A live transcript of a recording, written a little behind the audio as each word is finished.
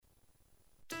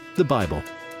the Bible.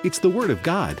 It's the Word of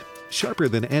God, sharper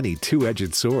than any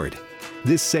two-edged sword.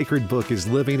 This sacred book is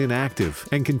living and active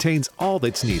and contains all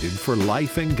that's needed for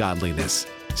life and godliness.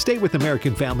 Stay with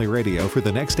American Family Radio for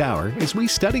the next hour as we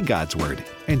study God's Word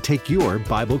and take your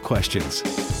Bible questions.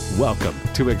 Welcome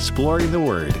to Exploring the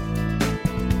Word.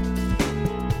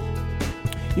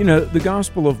 You know, the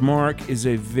Gospel of Mark is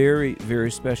a very,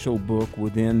 very special book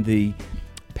within the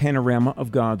panorama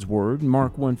of God's Word.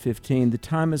 Mark 1:15, the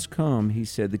time has come, he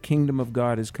said, the kingdom of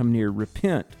God has come near.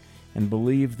 Repent and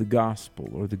believe the gospel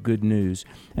or the good news.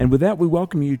 And with that, we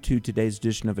welcome you to today's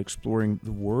edition of Exploring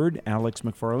the Word. Alex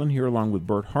McFarland here along with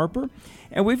Bert Harper.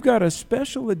 And we've got a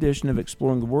special edition of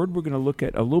Exploring the Word. We're going to look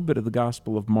at a little bit of the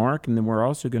Gospel of Mark, and then we're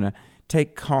also going to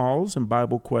take calls and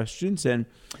Bible questions. And,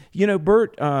 you know,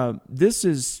 Bert, this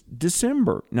is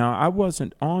December. Now, I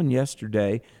wasn't on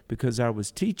yesterday because I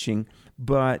was teaching,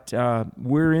 but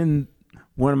we're in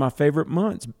one of my favorite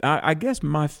months. I guess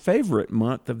my favorite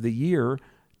month of the year,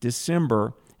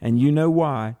 December, and you know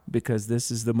why, because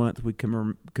this is the month we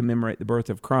commemorate the birth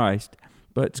of Christ.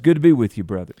 But it's good to be with you,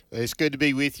 brother. It's good to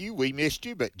be with you. We missed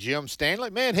you, but Jim Stanley,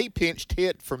 man, he pinched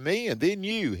hit for me and then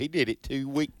you. He did it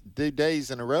 2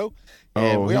 days in a row,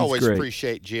 and we always great.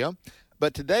 Appreciate Jim.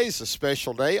 But today's a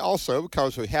special day also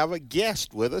because we have a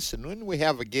guest with us, and when we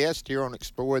have a guest here on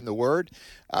Exploring the Word,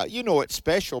 you know it's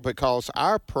special because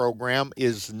our program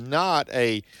is not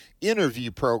a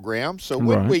interview program. So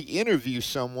when we interview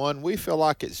someone, we feel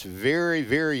like it's very,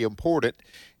 very important,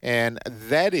 and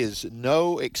that is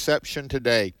no exception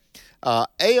today.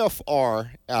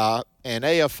 AFR and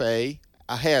AFA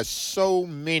has so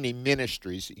many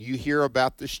ministries. You hear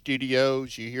about the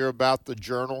studios, you hear about the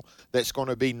journal that's going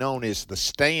to be known as The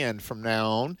Stand from now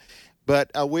on, but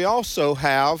we also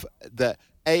have the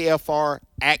AFR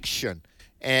Action.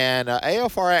 And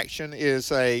AFR Action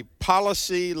is a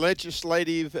policy,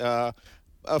 legislative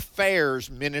affairs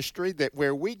ministry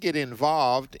where we get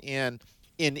involved in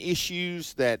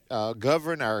issues that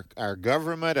govern our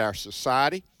government, our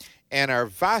society. And our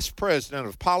Vice President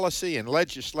of Policy and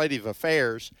Legislative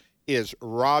Affairs is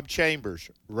Rob Chambers.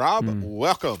 Rob,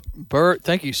 welcome. Bert,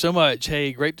 thank you so much.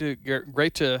 Hey, great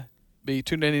to be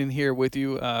tuning in here with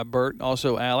you, Bert.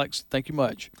 Also, Alex, thank you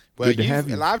much. Well, good to have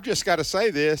you. And I've just got to say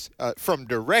this, from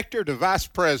Director to Vice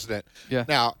President. Yeah.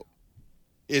 Now,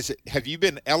 have you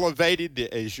been elevated?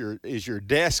 Is your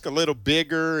desk a little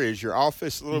bigger? Is your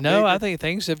office a little bigger? No, I think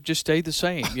things have just stayed the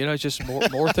same. You know, it's just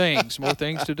more things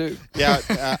to do.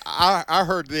 Yeah, I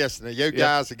heard this. Now, you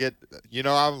guys get,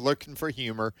 I'm looking for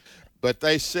humor, but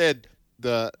they said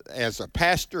as a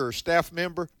pastor or staff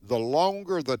member, the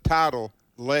longer the title,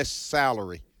 less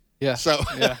salary. Yeah. So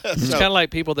yeah. It's kind of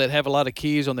like people that have a lot of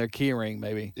keys on their key ring,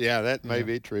 maybe. Yeah, that may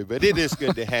be true, but it is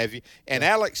good to have you. And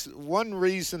Alex, one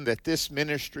reason that this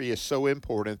ministry is so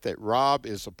important that Rob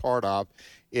is a part of,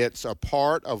 it's a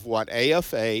part of what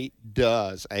AFA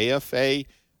does. AFA,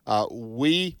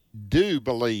 we do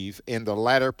believe in the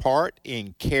latter part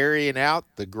in carrying out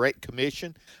the Great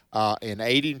Commission, in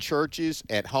aiding churches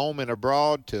at home and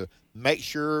abroad to make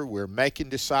sure we're making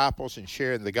disciples and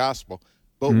sharing the gospel.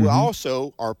 But we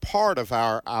also are part of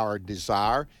our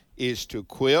desire is to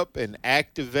equip and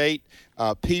activate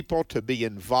people to be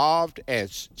involved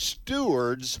as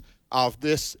stewards of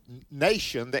this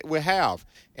nation that we have.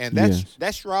 And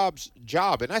that's Rob's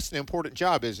job, and that's an important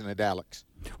job, isn't it, Alex?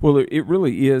 Well, it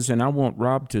really is, and I want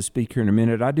Rob to speak here in a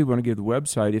minute. I do want to give the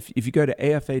website. If you go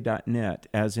to afa.net,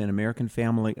 as in American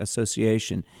Family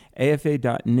Association,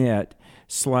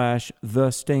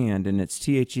 afa.net/The Stand, and it's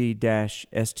THE-STAND,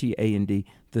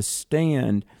 The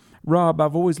Stand. Rob,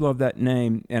 I've always loved that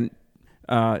name, and,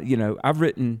 I've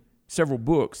written several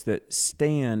books that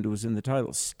Stand was in the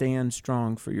title. Stand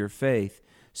Strong for Your Faith,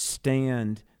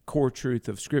 Stand, Core Truth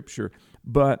of Scripture.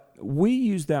 But we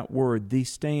use that word, the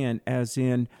stand, as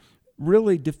in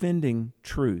really defending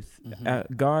truth,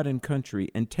 God and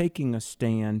country, and taking a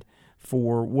stand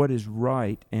for what is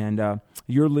right. And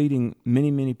you're leading many,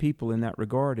 many people in that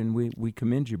regard, and we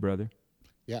commend you, brother.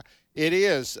 Yeah, it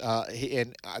is.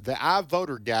 And the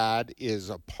iVoter Guide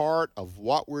is a part of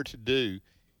what we're to do,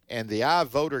 and the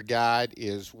iVoter Guide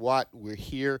is what we're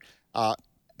here.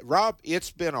 Rob, it's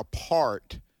been a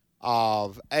part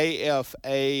of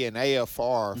AFA and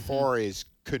AFR far as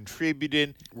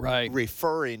contributing,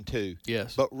 referring to.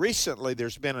 Yes. But recently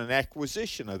there's been an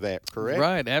acquisition of that, correct?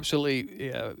 Right, absolutely.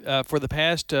 Yeah. For the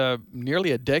past nearly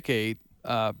a decade,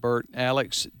 Bert,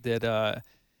 Alex, that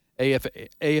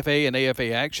AFA and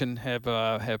AFA Action have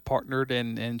partnered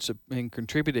and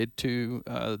contributed to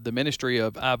the ministry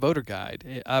of iVoter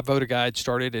Guide. iVoter Guide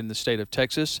started in the state of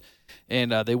Texas,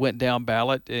 and they went down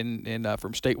ballot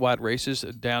from statewide races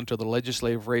down to the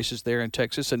legislative races there in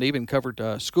Texas, and even covered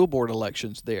school board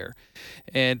elections there.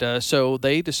 And so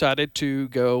they decided to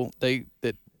go.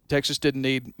 That Texas didn't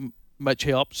need much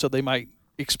help, so they might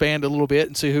expand a little bit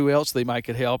and see who else they might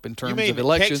could help in terms of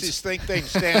elections. Texas think they can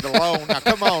stand alone? Now,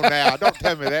 come on now. Don't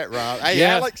tell me that, Rob. Hey,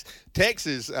 Yeah. Alex,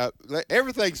 Texas,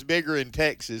 everything's bigger in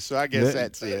Texas, so I guess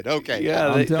that's it. Okay. Yeah,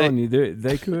 I'm telling you,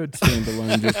 they could stand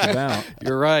alone just about.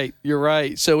 You're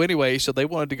right. So anyway, so they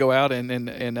wanted to go out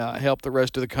and help the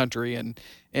rest of the country,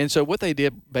 and so what they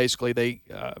did basically, the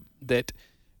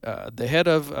head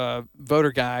of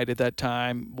Voter Guide at that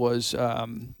time was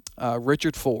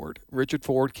Richard Ford. Richard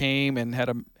Ford came and had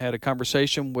a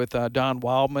conversation with Don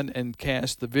Wildman and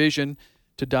cast the vision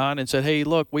to Don and said, "Hey,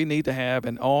 look, we need to have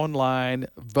an online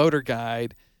voter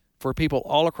guide for people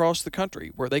all across the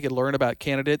country where they could learn about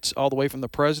candidates all the way from the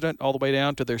president all the way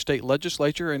down to their state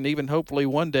legislature and even hopefully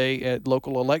one day at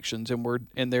local elections."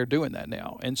 And they're doing that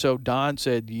now. And so Don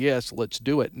said, "Yes, let's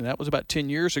do it." And that was about 10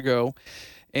 years ago.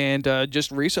 And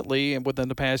just recently, and within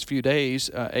the past few days,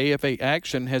 AFA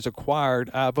Action has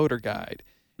acquired iVoter Guide.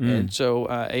 And so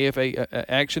AFA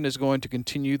Action is going to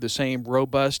continue the same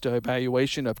robust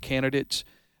evaluation of candidates,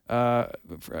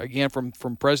 again,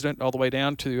 from president all the way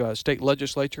down to state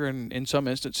legislature and, in some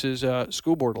instances,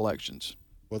 school board elections.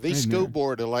 Well, these school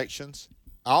board elections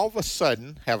all of a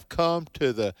sudden have come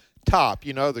to the top.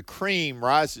 You know, the cream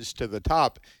rises to the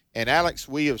top. And, Alex,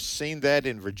 we have seen that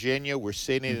in Virginia. We're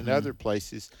seeing it in other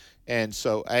places. And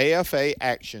so AFA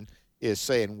Action is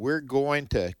saying we're going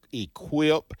to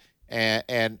equip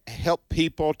and help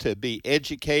people to be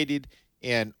educated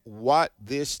in what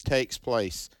this takes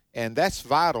place. And that's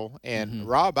vital. And,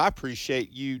 Rob, I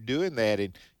appreciate you doing that.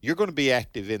 And you're going to be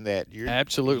active in that.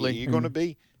 Absolutely. You're going to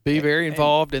be very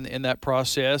involved in that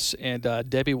process. And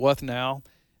Debbie Wuthnow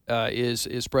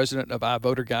is president of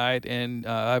iVoter Guide, and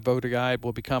iVoter Guide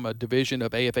will become a division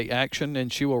of AFA Action,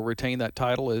 and she will retain that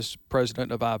title as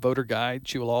president of iVoter Guide.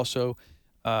 She will also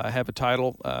have a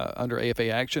title under AFA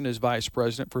Action as vice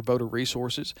president for voter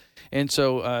resources. And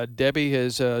so Debbie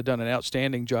has done an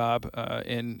outstanding job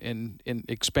in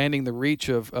expanding the reach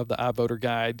of the iVoter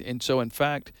Guide. And so, in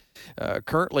fact,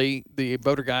 currently the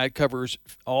voter guide covers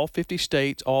all 50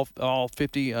 states, all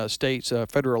 50 states,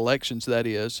 federal elections, that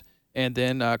is. And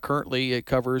then currently it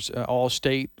covers all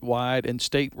statewide and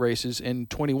state races in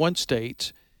 21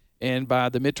 states. And by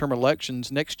the midterm elections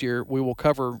next year, we will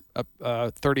cover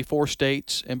 34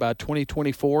 states. And by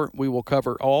 2024, we will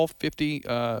cover all 50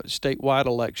 statewide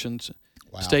elections,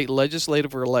 state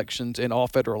legislative elections, and all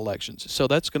federal elections. So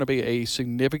that's going to be a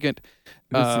significant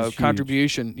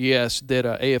contribution, yes, that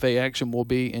AFA Action will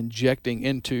be injecting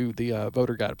into the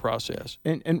voter guide process.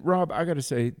 And Rob, I got to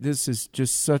say, this is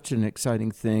just such an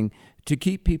exciting thing to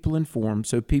keep people informed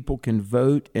so people can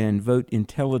vote and vote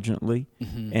intelligently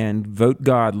and vote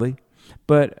godly.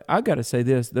 But I got to say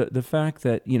this, the fact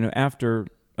that, after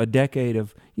a decade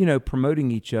of,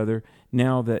 promoting each other,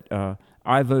 now that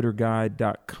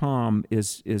iVoterGuide.com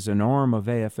is an arm of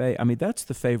AFA. I mean, that's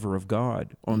the favor of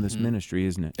God on this ministry,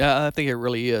 isn't it? Yeah, I think it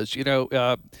really is.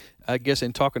 I guess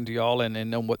in talking to y'all and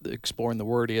knowing what exploring the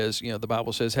Word is, the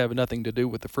Bible says have nothing to do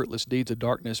with the fruitless deeds of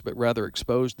darkness, but rather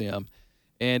expose them.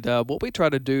 And what we try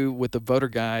to do with the voter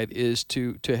guide is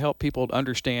to help people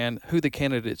understand who the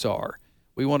candidates are.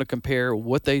 We want to compare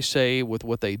what they say with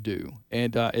what they do.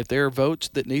 And if there are votes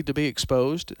that need to be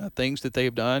exposed, things that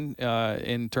they've done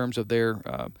in terms of their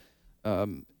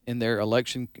in their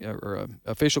election or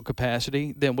official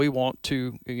capacity, then we want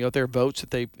to, if there are votes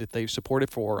that they've supported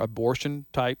for abortion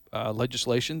type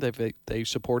legislation, they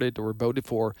supported or voted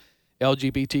for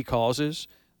LGBT causes,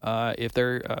 if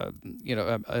they're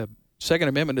Second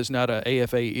Amendment is not an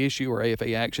AFA issue or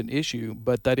AFA Action issue,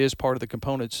 but that is part of the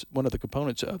components, one of the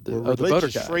components of the voter guide.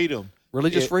 Religious freedom.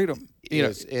 Religious freedom.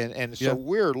 So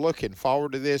we're looking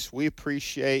forward to this. We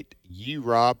appreciate you,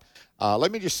 Rob.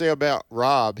 Let me just say about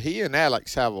Rob, he and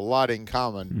Alex have a lot in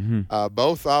common.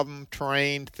 Both of them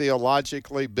trained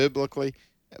theologically, biblically,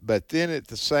 but then at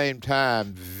the same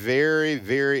time, very,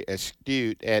 very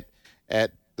astute at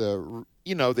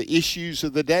the issues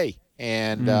of the day.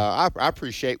 And I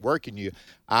appreciate working you.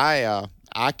 I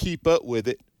keep up with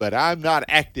it, but I'm not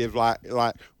active like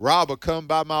Rob will come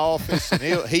by my office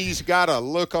and he's got a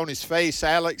look on his face,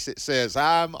 Alex, that says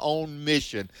I'm on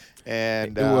mission.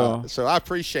 And so I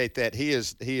appreciate that. He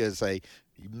is a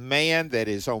man that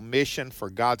is on mission for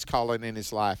God's calling in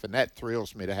his life, and that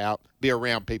thrills me to be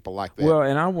around people like that. Well,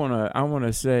 and I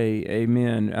wanna say,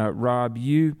 amen, Rob.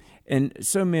 You and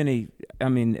so many. I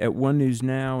mean, at One News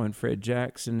Now and Fred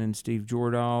Jackson and Steve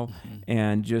Jordahl,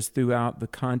 and just throughout the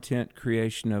content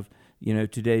creation of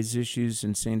Today's Issues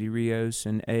and Sandy Rios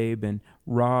and Abe and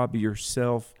Rob,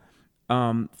 yourself.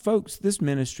 Folks, this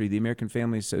ministry, the American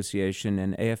Family Association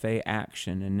and AFA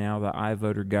Action, and now the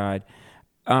iVoter Guide,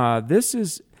 this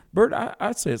is, Bert,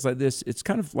 I'd say it's like this. It's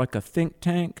kind of like a think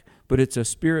tank, but it's a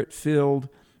spirit-filled,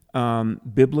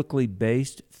 biblically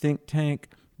based think tank.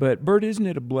 But, Bert, isn't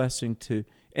it a blessing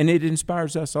and it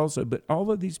inspires us also, but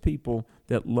all of these people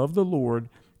that love the Lord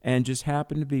and just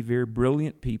happen to be very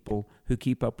brilliant people who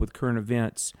keep up with current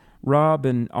events. Rob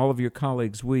and all of your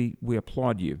colleagues, we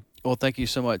applaud you. Well, thank you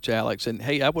so much, Alex. And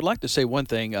hey, I would like to say one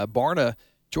thing.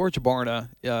 George Barna,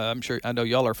 I know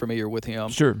y'all are familiar with him.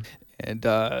 Sure. And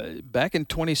back in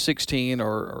 2016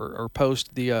 or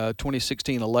post the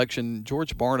 2016 election,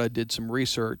 George Barna did some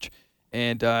research,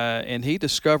 and he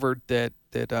discovered that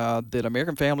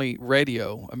American Family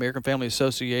Radio, American Family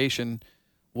Association,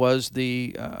 was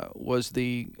the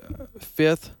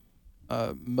fifth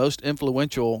most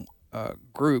influential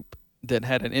group that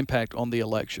had an impact on the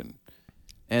election.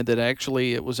 And that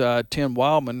actually it was Tim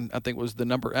Wildman, I think was the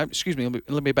number, excuse me,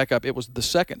 let me back up. It was the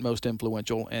second most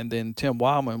influential, and then Tim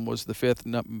Wildman was the fifth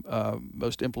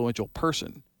most influential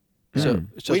person. So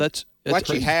that's what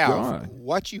you have.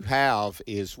 What you have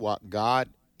is what God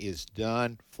has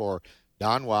done for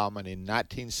Don Wildman in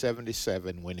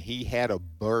 1977 when he had a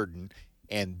burden,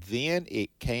 and then it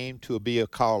came to be a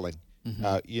calling.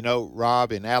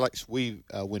 Rob and Alex,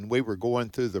 when we were going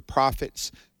through the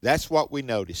prophets, that's what we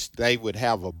noticed. They would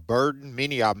have a burden.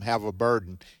 Many of them have a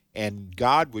burden, and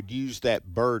God would use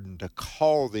that burden to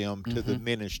call them to the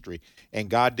ministry. And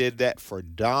God did that for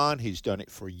Don. He's done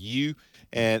it for you.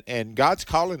 And God's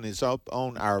calling is up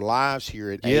on our lives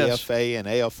here at AFA and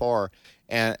AFR.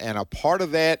 And a part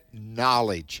of that,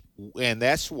 knowledge. And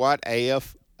that's what A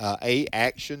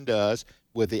Action does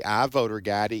with the iVoter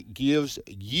Guide. It gives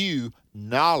you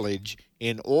knowledge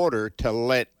in order to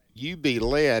let you be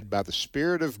led by the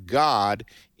Spirit of God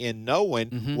in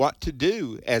knowing what to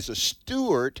do as a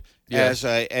steward, as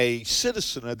a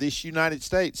citizen of this United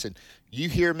States. And you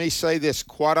hear me say this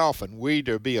quite often. We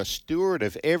to be a steward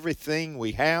of everything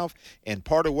we have, and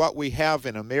part of what we have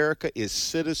in America is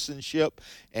citizenship,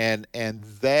 and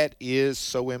that is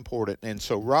so important. And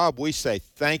so, Rob, we say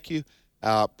thank you.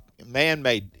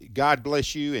 May God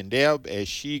bless you and Deb as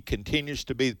she continues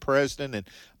to be the president,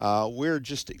 and we're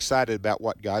just excited about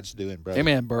what God's doing, brother.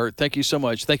 Amen, Bert. Thank you so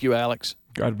much. Thank you, Alex.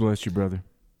 God bless you, brother.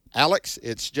 Alex,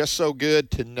 it's just so good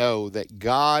to know that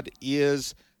God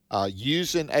is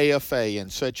using AFA in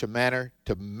such a manner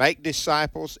to make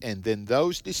disciples, and then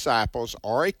those disciples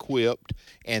are equipped,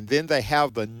 and then they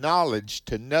have the knowledge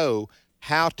to know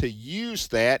how to use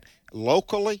that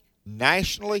locally,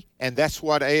 nationally, and that's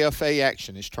what AFA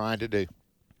Action is trying to do.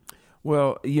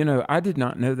 Well, I did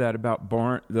not know that about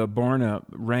the Barna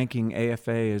ranking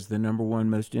AFA as the number one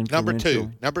most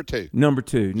influential. Number two.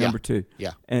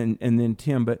 Yeah. And then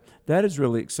Tim, but that is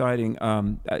really exciting.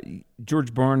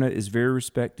 George Barna is very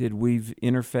respected. We've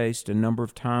interfaced a number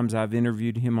of times. I've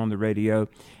interviewed him on the radio,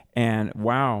 and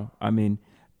wow, I mean,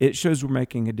 it shows we're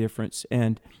making a difference.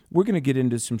 And we're going to get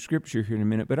into some scripture here in a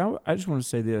minute, but I just want to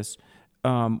say this.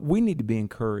 We need to be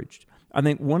encouraged. I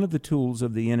think one of the tools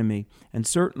of the enemy, and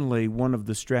certainly one of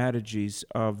the strategies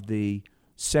of the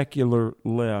secular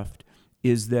left,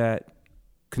 is that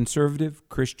conservative,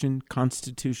 Christian,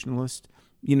 constitutionalist,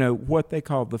 what they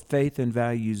call the faith and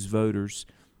values voters,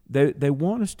 they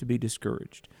want us to be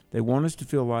discouraged. They want us to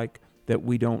feel like that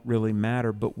we don't really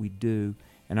matter, but we do.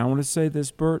 And I want to say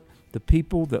this, Bert, the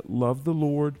people that love the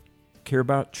Lord, care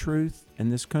about truth in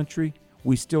this country,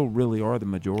 we still really are the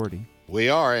majority. We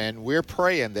are, and we're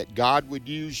praying that God would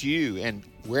use you, and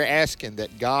we're asking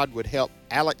that God would help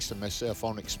Alex and myself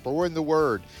on Exploring the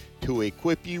Word to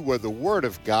equip you with the Word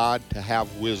of God to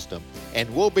have wisdom.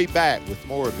 And we'll be back with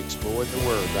more of Exploring the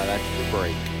Word right after the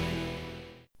break.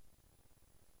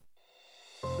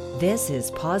 This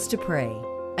is Pause to Pray,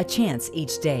 a chance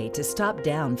each day to stop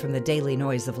down from the daily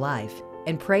noise of life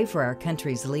and pray for our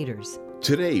country's leaders.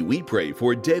 Today, we pray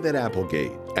for David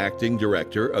Applegate, Acting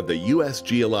Director of the U.S.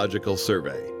 Geological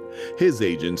Survey. His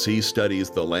agency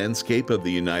studies the landscape of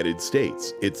the United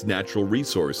States, its natural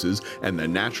resources, and the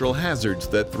natural hazards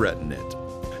that threaten it.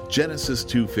 Genesis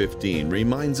 2:15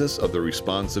 reminds us of the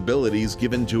responsibilities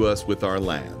given to us with our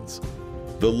lands.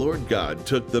 The Lord God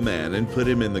took the man and put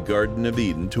him in the Garden of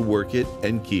Eden to work it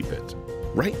and keep it.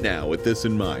 Right now, with this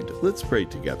in mind, let's pray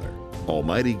together.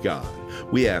 Almighty God,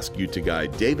 We ask you to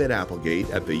guide David Applegate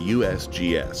at the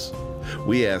USGS.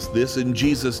 We ask this in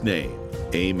Jesus' name.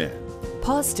 Amen.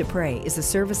 Pause to Pray is a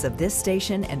service of this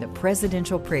station and the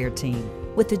Presidential Prayer Team.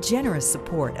 With the generous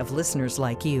support of listeners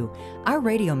like you, our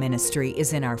radio ministry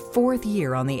is in our 4th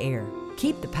year on the air.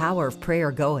 Keep the power of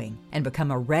prayer going and become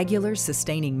a regular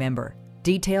sustaining member.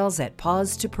 Details at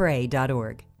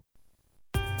pausetopray.org.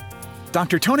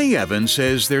 Dr. Tony Evans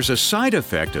says there's a side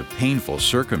effect of painful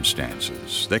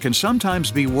circumstances that can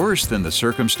sometimes be worse than the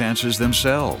circumstances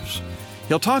themselves.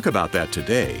 He'll talk about that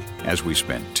today as we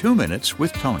spend 2 minutes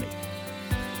with Tony.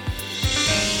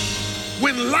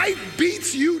 When life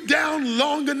beats you down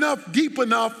long enough, deep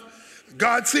enough,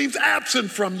 God seems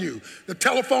absent from you. The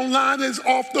telephone line is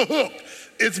off the hook.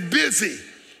 It's busy.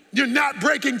 You're not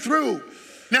breaking through.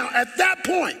 Now, at that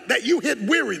point that you hit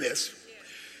weariness,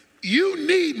 you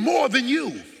need more than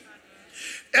you.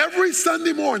 Every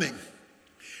Sunday morning,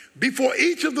 before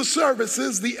each of the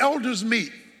services, the elders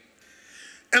meet.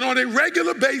 And on a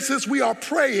regular basis, we are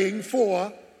praying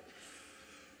for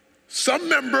some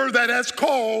member that has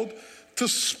called to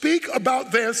speak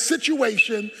about their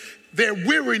situation, their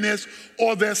weariness,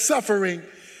 or their suffering.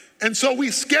 And so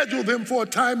we schedule them for a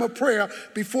time of prayer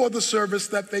before the service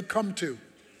that they come to.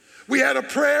 We had a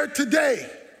prayer today,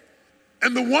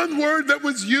 and the one word that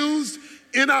was used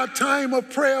in our time of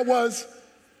prayer was,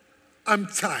 I'm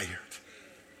tired.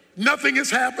 Nothing is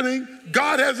happening.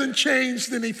 God hasn't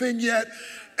changed anything yet,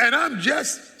 and I'm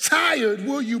just tired.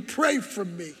 Will you pray for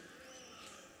me?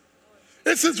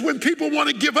 This is when people want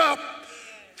to give up,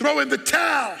 throw in the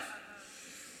towel.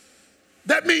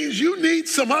 That means you need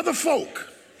some other folk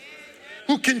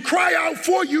who can cry out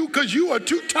for you because you are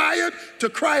too tired to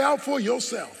cry out for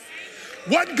yourself.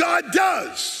 What God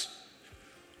does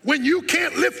when you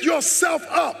can't lift yourself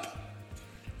up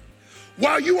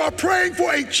while you are praying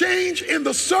for a change in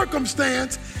the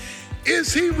circumstance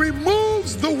is He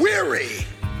removes the weary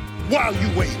while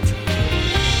you wait.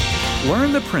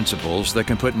 Learn the principles that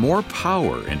can put more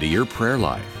power into your prayer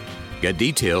life. Get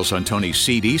details on Tony's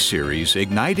CD series,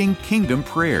 Igniting Kingdom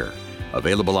Prayer,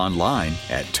 available online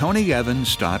at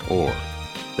tonyevans.org.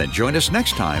 Then join us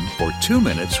next time for 2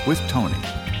 Minutes with Tony.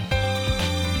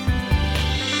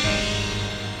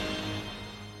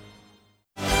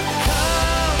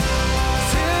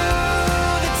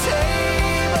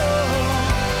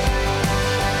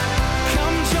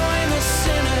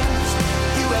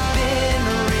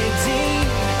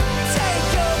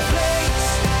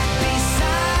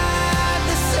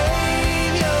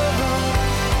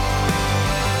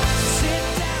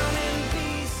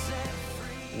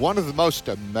 One of the most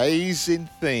amazing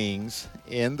things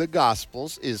in the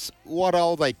Gospels is what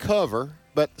all they cover,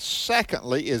 but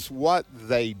secondly is what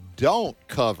they don't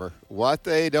cover, what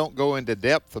they don't go into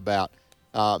depth about.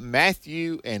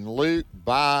 Matthew and Luke,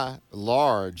 by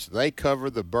large, they cover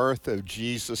the birth of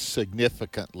Jesus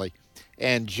significantly.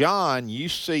 And John, you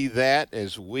see that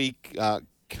as we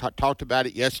talked about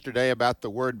it yesterday about the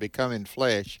Word becoming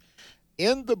flesh.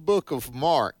 In the book of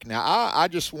Mark, now I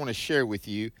just want to share with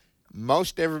you,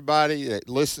 most everybody that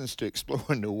listens to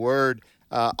Exploring the Word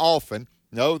often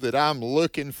know that I'm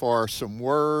looking for some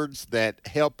words that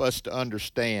help us to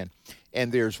understand.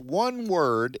 And there's one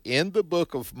word in the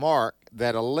book of Mark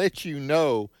that'll let you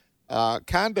know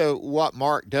kind of what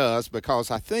Mark does,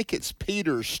 because I think it's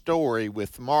Peter's story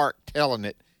with Mark telling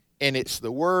it, and it's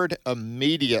the word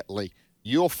immediately.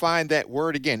 You'll find that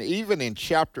word again, even in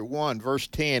chapter 1, verse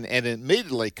 10, and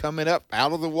immediately coming up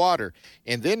out of the water.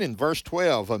 And then in verse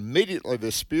 12, immediately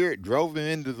the Spirit drove him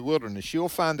into the wilderness. You'll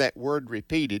find that word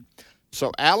repeated.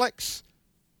 So, Alex,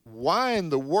 why in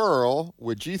the world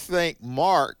would you think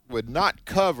Mark would not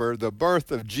cover the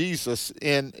birth of Jesus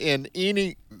in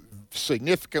any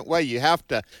significant way? You have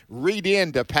to read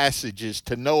into passages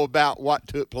to know about what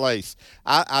took place.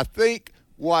 I think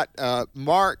what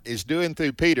Mark is doing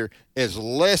through Peter is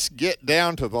let's get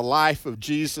down to the life of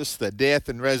Jesus, the death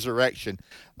and resurrection.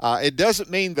 It doesn't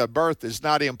mean the birth is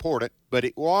not important, but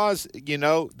it was,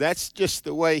 that's just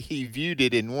the way he viewed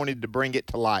it and wanted to bring it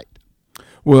to light.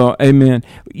 Well, amen.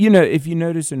 If you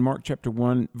notice in Mark chapter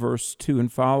 1, verse 2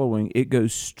 and following, it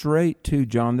goes straight to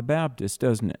John the Baptist,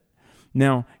 doesn't it?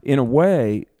 Now, in a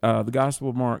way, the Gospel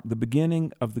of Mark, the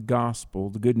beginning of the gospel,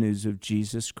 the good news of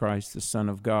Jesus Christ, the Son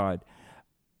of God,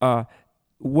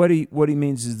 what he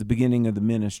means is the beginning of the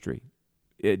ministry.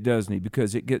 It doesn't he?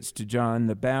 Because it gets to John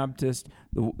the Baptist,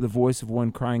 the voice of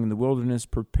one crying in the wilderness,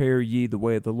 prepare ye the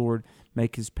way of the Lord,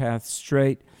 make his path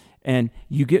straight. And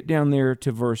you get down there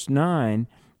to verse 9,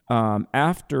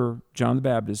 after John the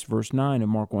Baptist, verse 9 of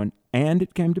Mark 1, and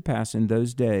it came to pass in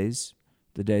those days,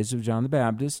 the days of John the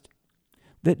Baptist,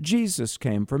 that Jesus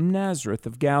came from Nazareth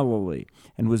of Galilee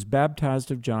and was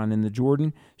baptized of John in the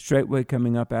Jordan. Straightway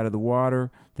coming up out of the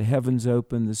water, the heavens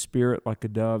opened, the Spirit like a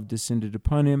dove descended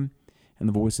upon him, and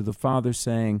the voice of the Father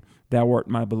saying, Thou art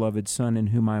my beloved Son, in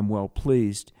whom I am well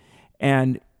pleased.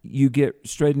 And you get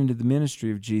straight into the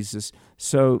ministry of Jesus.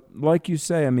 So, like you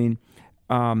say,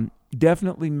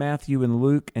 definitely Matthew and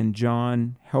Luke and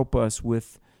John help us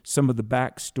with some of the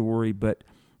backstory, but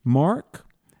Mark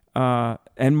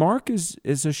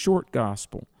is a short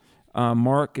gospel.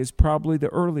 Mark is probably the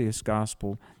earliest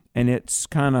gospel, and it's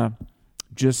kind of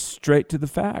just straight to the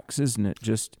facts, isn't it?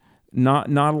 Just not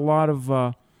a lot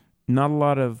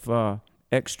of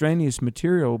extraneous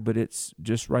material, but it's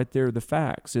just right there, the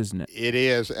facts, isn't it? It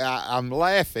is. I'm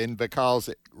laughing because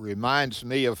it reminds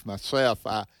me of myself.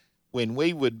 When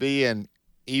we would be in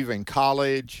even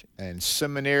college and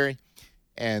seminary,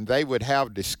 and they would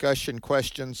have discussion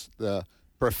questions, the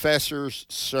professors,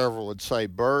 several would say,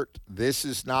 Bert, this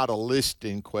is not a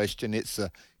listing question, it's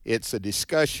a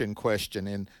discussion question.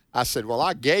 And I said, well,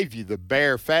 I gave you the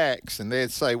bare facts. And they'd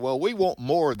say, well, we want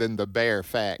more than the bare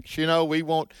facts. We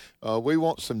want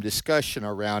some discussion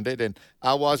around it. And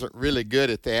I wasn't really good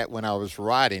at that when I was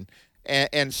writing.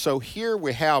 And so here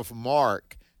we have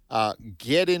Mark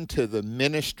get into the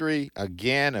ministry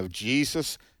again of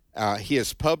Jesus.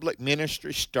 His public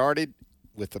ministry started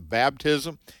with the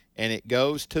baptism, and it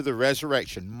goes to the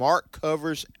resurrection. Mark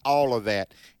covers all of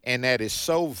that, and that is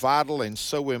so vital and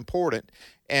so important.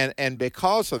 And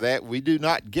because of that, we do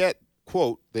not get,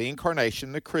 quote, the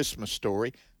incarnation, the Christmas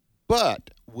story,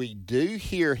 but we do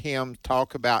hear him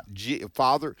talk about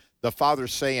the Father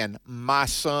saying, my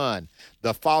Son,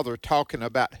 the Father talking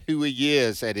about who he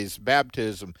is at his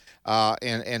baptism,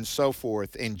 and so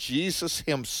forth, and Jesus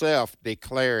himself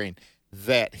declaring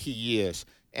that he is.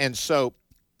 And so,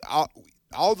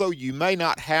 although you may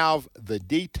not have the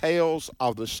details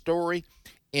of the story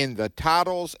in the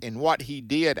titles and what he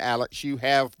did, Alex, you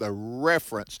have the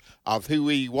reference of who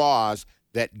he was,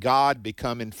 that God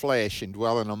becoming flesh and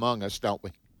dwelling among us, don't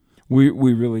we?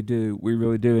 We really do. We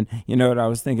really do. And you know what I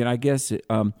was thinking? I guess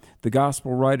the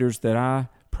gospel writers that I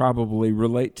probably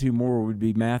relate to more would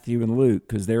be Matthew and Luke,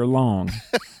 because they're long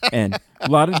and a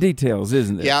lot of details,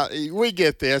 isn't there? Yeah, we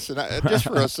get this. And just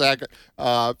for a second,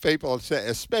 people say,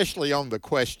 especially on the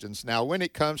questions. Now, when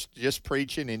it comes to just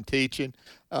preaching and teaching,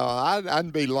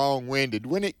 I'd be long-winded.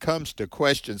 When it comes to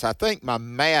questions, I think my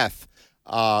math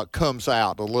comes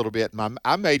out a little bit.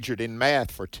 I majored in math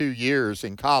for 2 years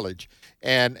in college.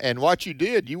 And what you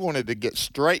did, you wanted to get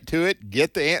straight to it,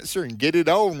 get the answer, and get it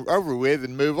over with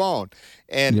and move on.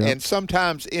 And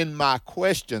sometimes in my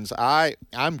questions,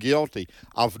 I'm guilty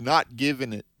of not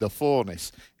giving it the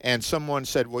fullness. And someone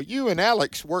said, well, you and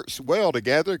Alex works well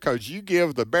together because you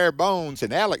give the bare bones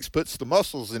and Alex puts the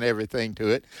muscles and everything to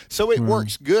it. So it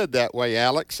works good that way,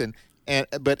 Alex.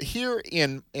 But here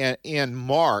in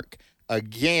Mark,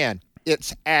 again,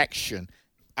 it's action.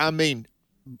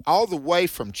 All the way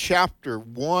from chapter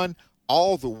 1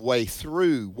 all the way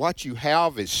through, what you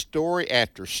have is story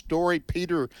after story.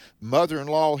 Peter,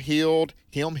 mother-in-law healed,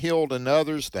 him healed and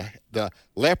others. The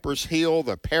leper's healed,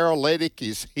 the paralytic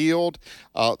is healed.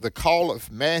 The call of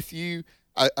Matthew,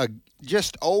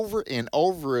 just over and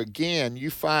over again, you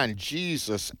find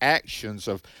Jesus' actions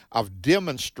of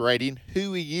demonstrating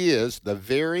who he is, the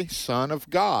very Son of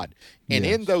God. And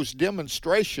in those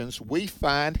demonstrations, we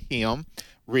find him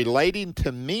relating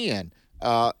to men,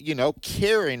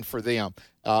 caring for them.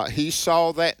 He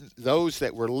saw that those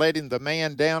that were letting the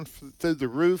man down through the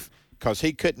roof because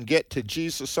he couldn't get to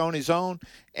Jesus on his own,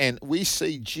 and we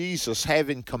see Jesus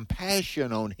having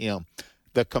compassion on him.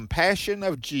 The compassion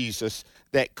of Jesus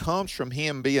that comes from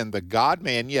him being the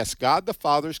God-man. Yes, God the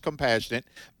Father is compassionate,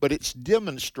 but it's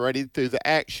demonstrated through the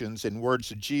actions and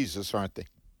words of Jesus, aren't they?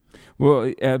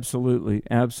 Well, absolutely,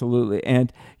 absolutely.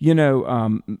 And,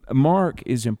 Mark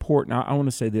is important. I want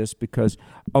to say this because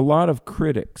a lot of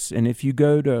critics, and if you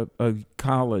go to a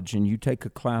college and you take a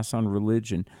class on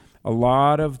religion, a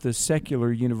lot of the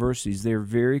secular universities, they're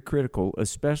very critical,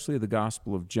 especially the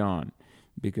Gospel of John,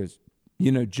 because,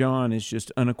 John is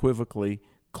just unequivocally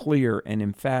clear and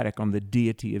emphatic on the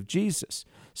deity of Jesus.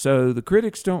 So the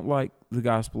critics don't like the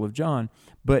Gospel of John,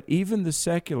 but even the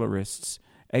secularists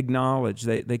acknowledge,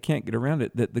 they can't get around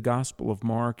it, that the Gospel of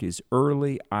Mark is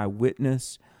early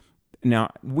eyewitness. Now,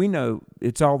 we know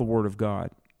it's all the Word of God,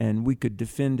 and we could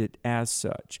defend it as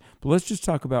such. But let's just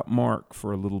talk about Mark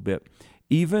for a little bit.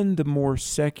 Even the more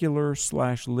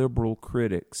secular/liberal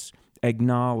critics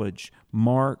acknowledge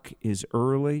Mark is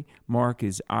early, Mark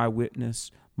is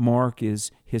eyewitness, Mark is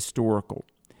historical.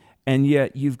 And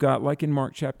yet you've got, like in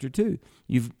Mark chapter 2,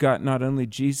 you've got not only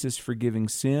Jesus forgiving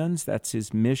sins, that's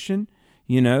his mission,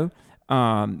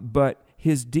 but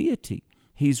his deity.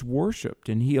 He's worshiped,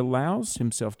 and he allows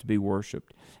himself to be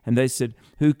worshiped. And they said,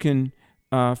 who can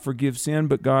forgive sin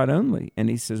but God only? And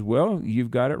he says, well,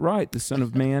 you've got it right. The Son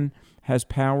of Man has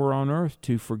power on earth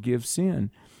to forgive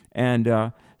sin.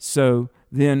 And so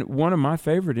then one of my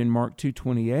favorite in Mark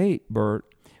 2:28, Bert,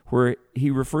 where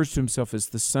he refers to himself as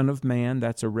the Son of Man.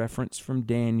 That's a reference from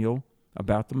Daniel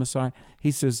about the Messiah.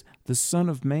 He says, the Son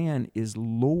of Man is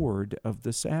Lord of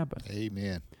the Sabbath.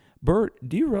 Amen. Bert,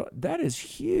 do you realize that is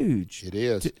huge? It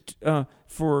is.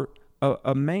 For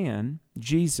a man,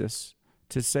 Jesus,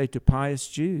 to say to pious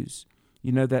Jews,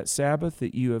 that Sabbath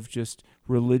that you have just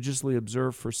religiously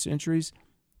observed for centuries,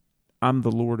 I'm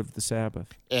the Lord of the Sabbath.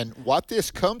 And what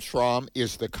this comes from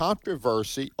is the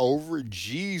controversy over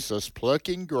Jesus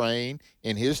plucking grain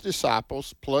and his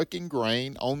disciples plucking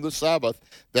grain on the Sabbath,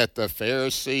 that the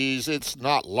Pharisees, it's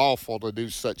not lawful to do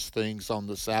such things on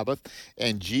the Sabbath.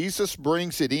 And Jesus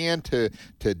brings it in to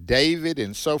David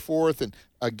and so forth. And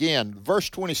again,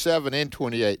 verse 27 and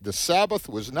 28, the Sabbath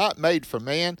was not made for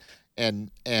man,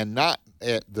 and not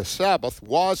the Sabbath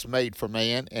was made for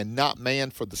man, and not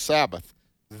man for the Sabbath.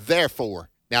 Therefore,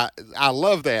 now I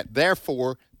love that.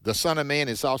 Therefore, the Son of Man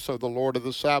is also the Lord of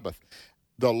the Sabbath.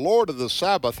 The Lord of the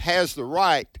Sabbath has the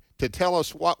right to tell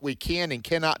us what we can and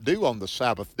cannot do on the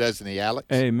Sabbath, doesn't he, Alex?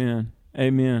 Amen.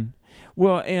 Amen.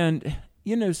 Well, and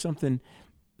something,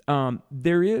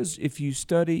 there is, if you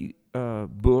study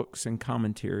books and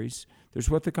commentaries, there's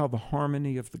what they call the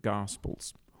harmony of the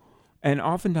Gospels. And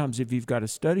oftentimes, if you've got a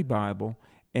study Bible,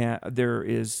 there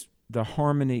is the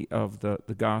harmony of the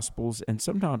Gospels, and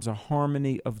sometimes a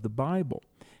harmony of the Bible,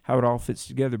 how it all fits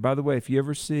together. By the way, if you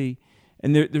ever see,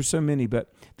 and there's so many,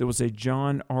 but there was a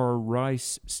John R.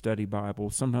 Rice study Bible,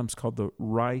 sometimes called the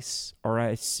Rice,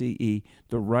 R-I-C-E,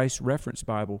 the Rice Reference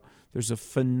Bible. There's a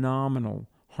phenomenal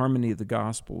harmony of the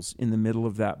Gospels in the middle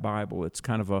of that Bible. It's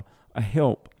kind of a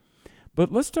help.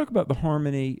 But let's talk about the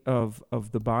harmony of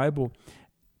the Bible.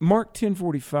 Mark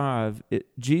 10:45,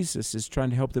 Jesus is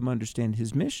trying to help them understand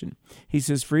his mission. He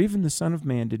says, for even the Son of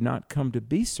Man did not come to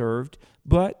be served,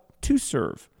 but to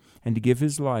serve, and to give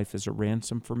his life as a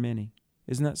ransom for many.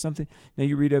 Isn't that something? Now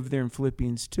you read over there in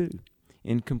Philippians 2,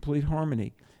 in complete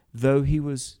harmony. Though he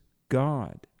was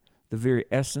God, the very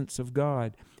essence of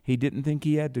God, he didn't think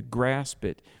he had to grasp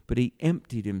it, but he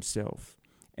emptied himself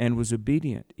and was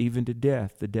obedient even to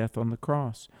death, the death on the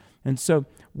cross. And so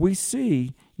we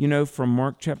see, from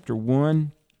Mark chapter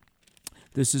 1,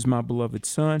 this is my beloved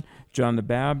Son. John the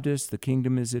Baptist, the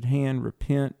kingdom is at hand.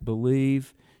 Repent,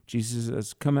 believe. Jesus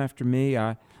says, come after me.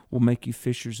 I will make you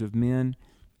fishers of men.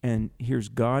 And here's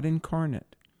God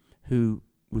incarnate, who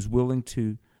was willing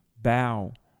to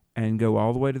bow and go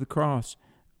all the way to the cross.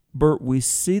 Bert, we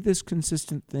see this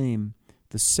consistent theme,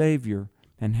 the Savior,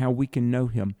 and how we can know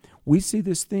him. We see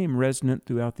this theme resonant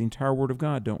throughout the entire Word of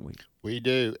God, don't we? We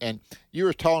do. And you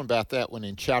were talking about that one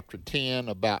in chapter 10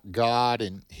 about God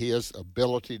and his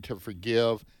ability to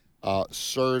forgive,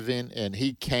 serving, and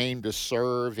he came to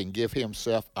serve and give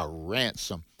himself a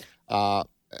ransom.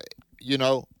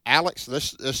 Alex,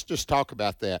 let's just talk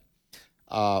about that.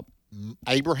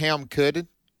 Abraham couldn't,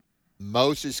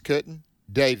 Moses couldn't,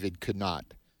 David could not.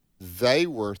 They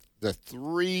were the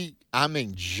three,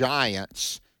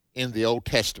 giants in the Old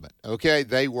Testament, okay?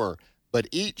 They were. But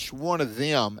each one of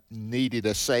them needed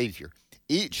a Savior.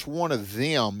 Each one of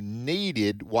them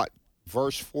needed what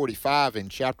verse 45 in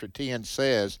chapter 10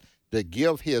 says, to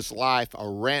give his life a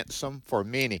ransom for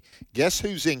many. Guess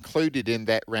who's included in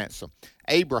that ransom?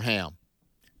 Abraham,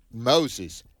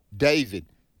 Moses, David,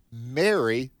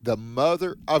 Mary, the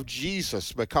mother of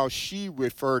Jesus, because she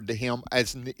referred to him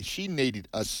as she needed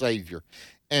a Savior.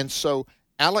 And so,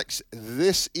 Alex,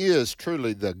 this is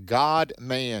truly the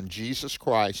God-man, Jesus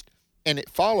Christ. And it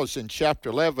follows in chapter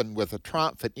 11 with a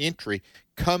triumphant entry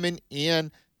coming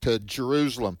in to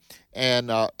Jerusalem.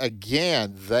 And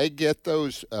again, they get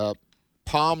those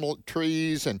palm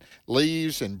trees and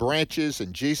leaves and branches,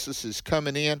 and Jesus is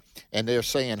coming in, and they're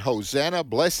saying, Hosanna,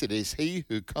 blessed is he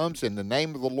who comes in the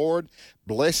name of the Lord.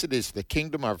 Blessed is the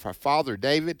kingdom of our father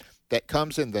David that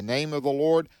comes in the name of the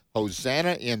Lord.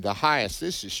 Hosanna in the highest.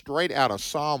 This is straight out of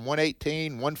Psalm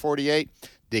 118, 148,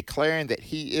 declaring that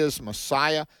he is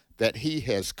Messiah, that he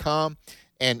has come.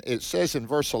 And it says in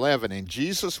verse 11, and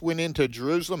Jesus went into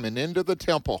Jerusalem and into the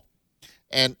temple.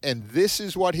 And this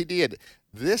is what he did.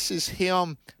 This is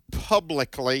him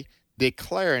publicly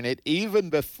declaring it even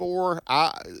before,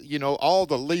 all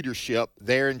the leadership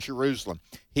there in Jerusalem.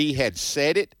 He had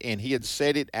said it, and he had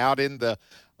said it out in the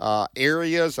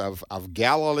areas of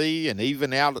Galilee and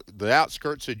even out the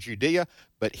outskirts of Judea.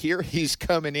 But here he's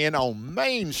coming in on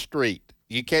Main Street.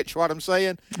 You catch what I'm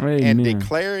saying? Amen. And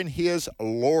declaring his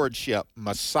lordship,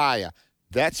 Messiah.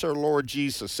 That's our Lord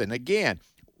Jesus. And again,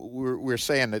 we're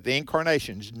saying that the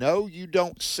incarnations, no, you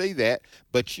don't see that,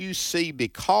 but you see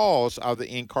because of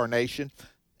the incarnation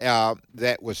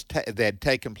that had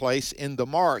taken place in the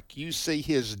Mark, you see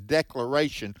his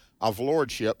declaration of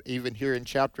lordship even here in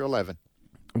chapter 11.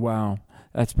 Wow,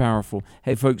 that's powerful.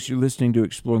 Hey, folks, you're listening to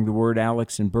Exploring the Word.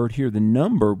 Alex and Bert here. The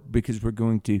number, because we're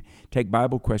going to take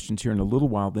Bible questions here in a little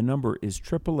while, the number is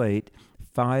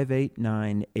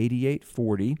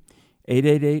 888-589-8840.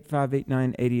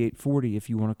 888-589-8840. If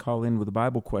you want to call in with a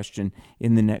Bible question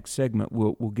in the next segment,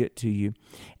 we'll get to you.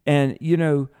 And, you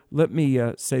know, let me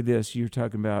say this. You're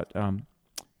talking about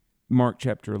Mark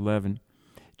chapter 11.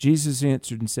 Jesus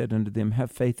answered and said unto them,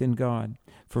 Have faith in God.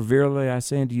 For verily I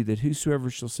say unto you that whosoever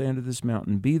shall say unto this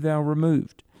mountain, Be thou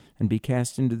removed, and be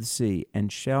cast into the sea,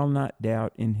 and shall not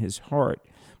doubt in his heart,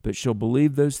 but shall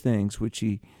believe those things which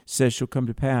he says shall come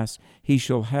to pass, he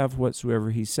shall have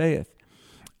whatsoever he saith.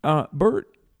 Bert,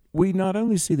 we not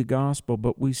only see the gospel,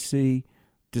 but we see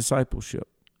discipleship.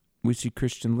 We see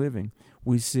Christian living.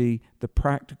 We see the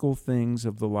practical things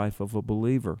of the life of a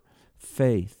believer: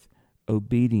 faith,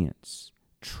 obedience,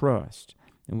 trust.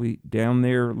 And we, down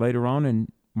there later on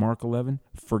in Mark 11,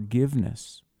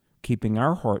 forgiveness, keeping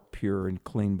our heart pure and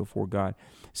clean before God.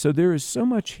 So there is so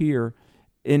much here,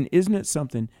 and isn't it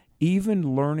something,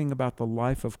 even learning about the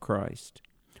life of Christ,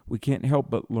 we can't help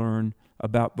but learn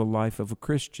about the life of a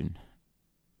Christian.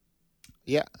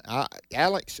 Yeah,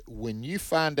 Alex, when you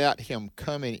find out him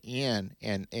coming in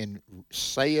and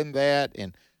saying that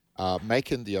and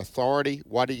making the authority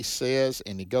what he says,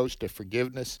 and he goes to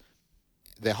forgiveness,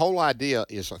 the whole idea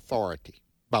is authority.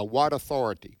 By what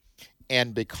authority?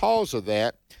 And because of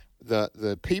that,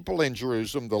 the people in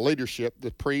Jerusalem, the leadership, the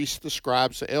priests, the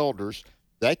scribes, the elders,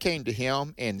 they came to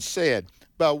him and said,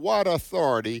 By what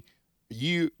authority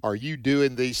are you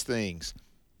doing these things?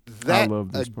 I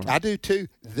love this part. I do too.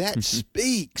 That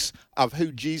speaks of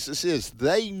who Jesus is.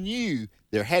 They knew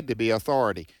there had to be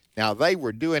authority. Now, they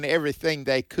were doing everything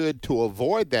they could to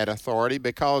avoid that authority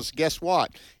because guess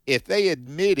what? If they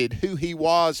admitted who he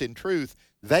was in truth,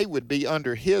 they would be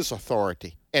under his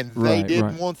authority. And they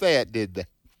didn't want that, did they?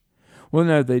 Well,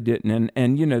 no, they didn't.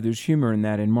 And you know, there's humor in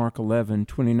that in Mark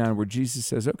 11:29, where Jesus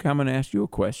says, okay, I'm going to ask you a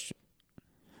question.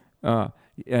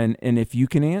 And if you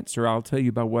can answer, I'll tell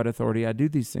you by what authority I do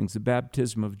these things. The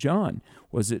baptism of John,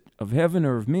 was it of heaven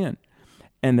or of men?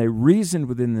 And they reasoned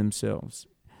within themselves.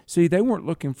 See, they weren't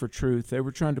looking for truth. They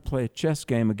were trying to play a chess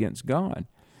game against God.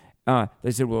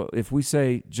 They said, well, if we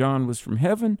say John was from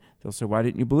heaven, they'll say, why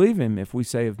didn't you believe him? If we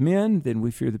say of men, then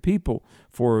we fear the people,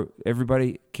 for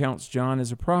everybody counts John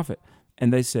as a prophet.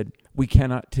 And they said, we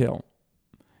cannot tell.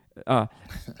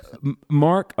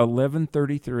 Mark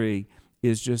 11:33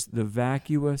 is just the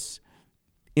vacuous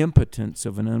impotence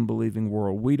of an unbelieving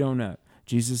world. We don't know.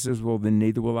 Jesus says, well, then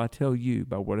neither will I tell you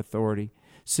by what authority.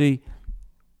 See,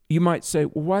 you might say,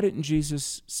 well, why didn't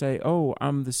Jesus say, oh,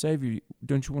 I'm the Savior?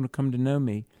 Don't you want to come to know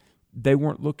me? They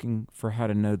weren't looking for how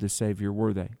to know the Savior,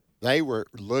 were they? They were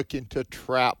looking to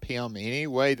trap him any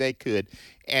way they could.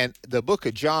 And the book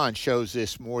of John shows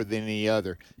this more than any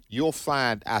other. You'll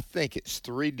find, I think it's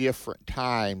 3 different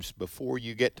times before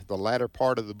you get to the latter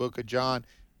part of the book of John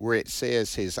where it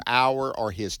says his hour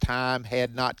or his time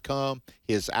had not come,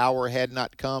 his hour had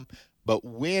not come. But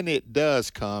when it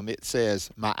does come, it says,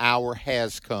 my hour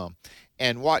has come.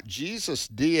 And what Jesus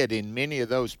did in many of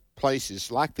those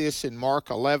places, like this in Mark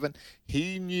 11,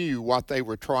 he knew what they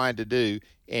were trying to do,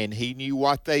 and he knew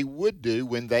what they would do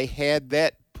when they had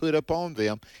that put upon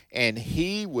them, and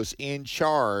he was in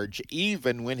charge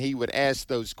even when he would ask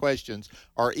those questions,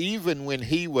 or even when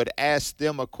he would ask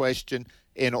them a question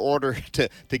in order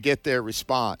to get their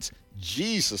response.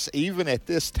 Jesus, even at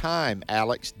this time,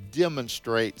 Alex,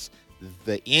 demonstrates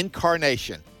the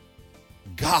incarnation,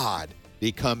 God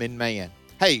becoming man.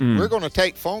 Hey, we're going to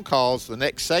take phone calls the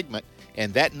next segment,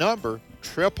 and that number,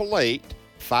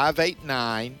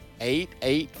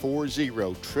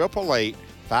 888-589-8840,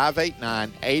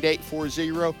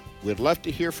 888-589-8840. We'd love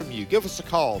to hear from you. Give us a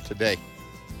call today.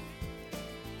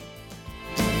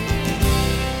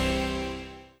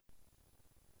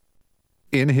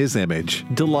 In His image,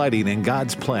 delighting in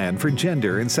God's plan for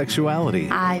gender and sexuality.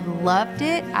 I loved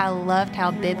it. I loved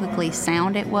how biblically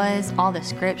sound it was, all the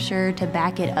scripture to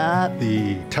back it up.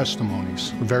 The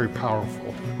testimonies were very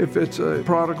powerful. If it's a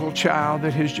prodigal child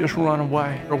that has just run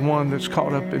away or one that's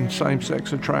caught up in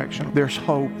same-sex attraction, there's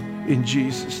hope in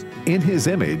Jesus. In His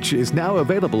Image is now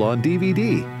available on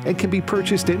DVD and can be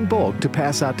purchased in bulk to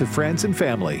pass out to friends and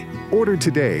family. Order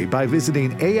today by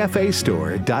visiting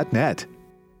afastore.net.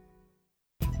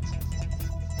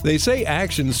 They say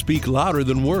actions speak louder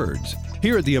than words.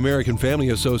 Here at the American Family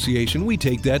Association, we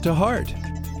take that to heart.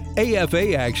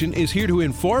 AFA Action is here to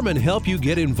inform and help you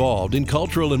get involved in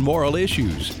cultural and moral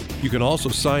issues. You can also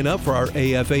sign up for our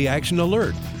AFA Action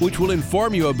Alert, which will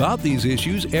inform you about these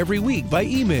issues every week by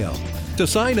email. To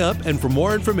sign up and for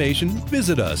more information,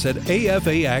 visit us at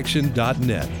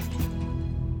afaaction.net.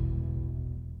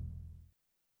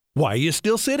 Why are you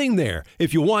still sitting there?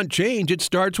 If you want change, it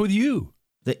starts with you.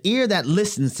 The ear that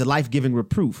listens to life-giving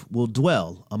reproof will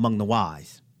dwell among the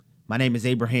wise. My name is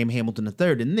Abraham Hamilton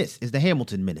III, and this is the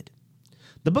Hamilton Minute.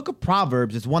 The book of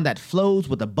Proverbs is one that flows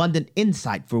with abundant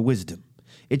insight for wisdom.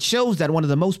 It shows that one of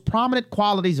the most prominent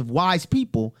qualities of wise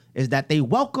people is that they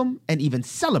welcome and even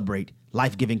celebrate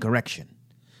life-giving correction.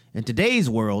 In today's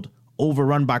world,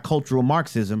 overrun by cultural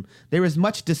Marxism, there is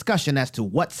much discussion as to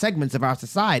what segments of our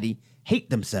society hate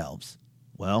themselves.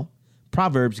 Well,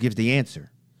 Proverbs gives the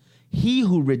answer. He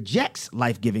who rejects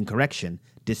life-giving correction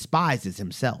despises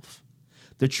himself.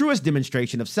 The truest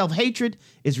demonstration of self-hatred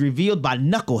is revealed by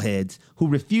knuckleheads who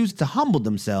refuse to humble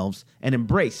themselves and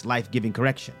embrace life-giving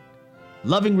correction.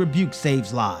 Loving rebuke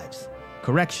saves lives.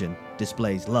 Correction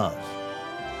displays love.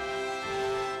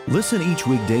 Listen each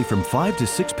weekday from 5 to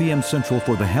 6 p.m. Central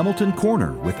for the Hamilton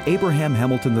Corner with Abraham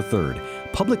Hamilton III,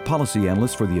 Public Policy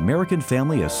Analyst for the American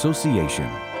Family Association.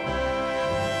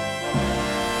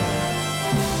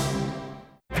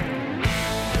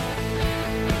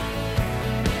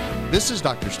 This is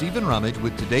Dr. Stephen Rummage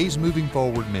with today's Moving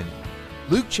Forward Minute.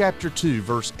 Luke chapter 2,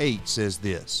 verse 8 says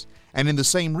this, "And in the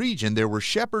same region there were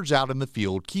shepherds out in the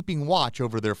field keeping watch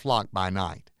over their flock by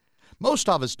night." Most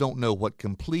of us don't know what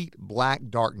complete black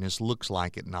darkness looks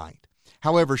like at night.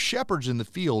 However, shepherds in the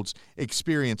fields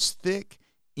experience thick,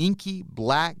 inky,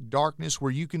 black darkness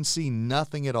where you can see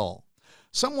nothing at all.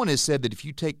 Someone has said that if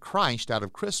you take Christ out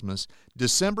of Christmas,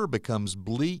 December becomes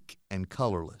bleak and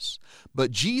colorless.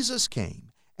 But Jesus came.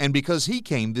 And because He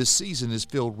came, this season is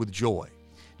filled with joy.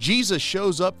 Jesus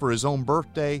shows up for His own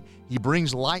birthday. He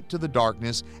brings light to the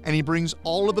darkness, and He brings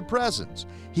all of the presents.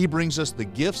 He brings us the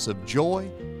gifts of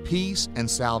joy, peace, and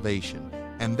salvation.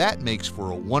 And that makes for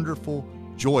a wonderful,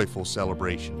 joyful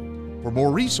celebration. For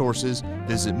more resources,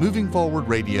 visit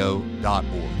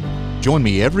movingforwardradio.org. Join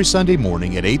me every Sunday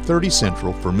morning at 8:30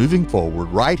 Central for Moving Forward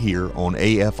right here on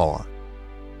AFR.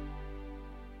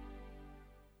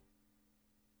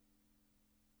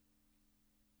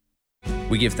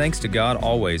 We give thanks to God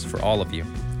always for all of you,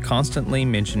 constantly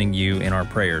mentioning you in our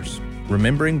prayers,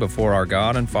 remembering before our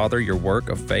God and Father your work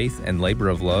of faith and labor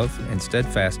of love and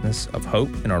steadfastness of hope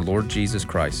in our Lord Jesus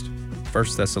Christ.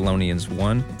 1 Thessalonians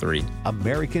 1:3.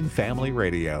 American Family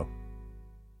Radio.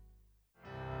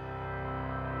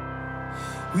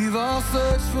 We've all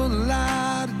searched for the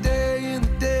light of day in the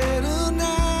dead of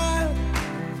night.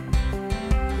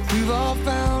 We've all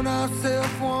found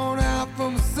ourselves worn out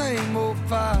from the same old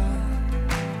fight.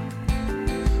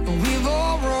 We've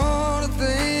all run to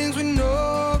things we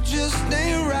know just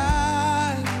ain't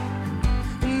right.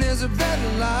 And there's a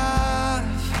better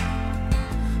life.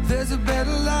 There's a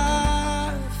better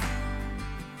life.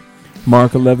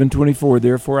 Mark 11:24.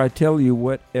 Therefore I tell you,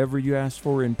 whatever you ask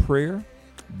for in prayer,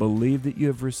 believe that you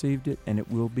have received it, and it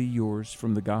will be yours.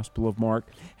 From the Gospel of Mark.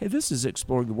 Hey, this is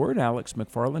Exploring the Word. Alex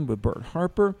McFarland with Bert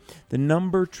Harper. The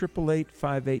number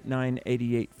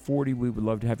 888-589-8840. We would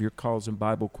love to have your calls and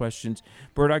Bible questions.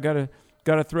 Bert, I gotta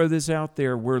throw this out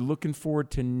there. We're looking forward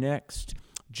to next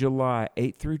July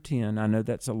 8 through 10. I know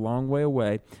that's a long way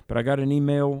away, but I got an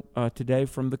email today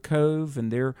from the Cove,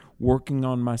 and they're working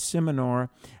on my seminar.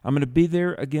 I'm going to be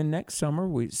there again next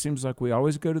summer. It seems like we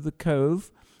always go to the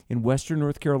Cove in Western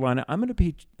North Carolina. I'm going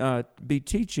to be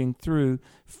teaching through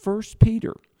 1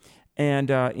 Peter. And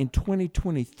in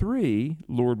 2023,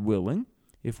 Lord willing,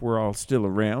 if we're all still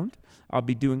around, I'll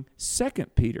be doing 2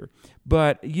 Peter.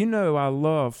 But you know I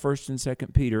love 1 and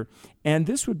 2 Peter. And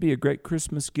this would be a great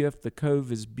Christmas gift. The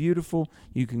Cove is beautiful.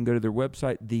 You can go to their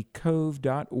website,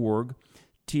 thecove.org,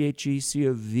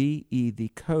 THECOVE,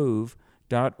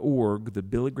 thecove.org, the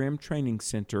Billy Graham Training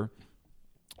Center.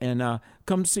 And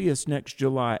come see us next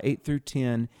July 8 through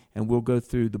 10, and we'll go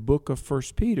through the book of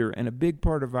 1 Peter, and a big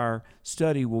part of our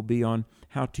study will be on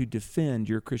how to defend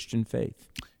your Christian faith.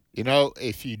 You know,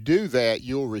 if you do that,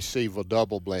 you'll receive a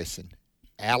double blessing.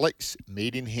 Alex,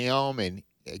 meeting him and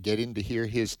getting to hear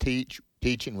his teach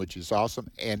teaching, which is awesome,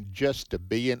 and just to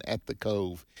being at the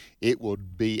Cove. It will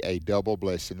be a double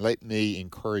blessing. Let me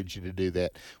encourage you to do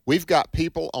that. We've got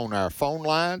people on our phone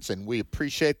lines, and we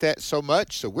appreciate that so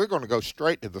much. So we're going to go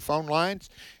straight to the phone lines,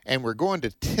 and we're going to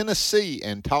Tennessee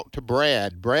and talk to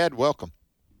Brad. Brad, welcome.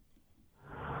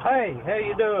 Hey, how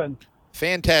you doing?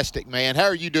 Fantastic, man. How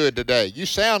are you doing today? You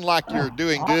sound like you're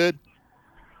doing good.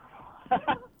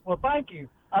 Well, thank you.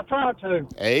 I try to.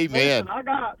 Amen. Listen, I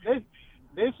got this.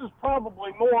 This is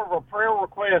probably more of a prayer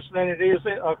request than it is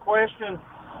a question,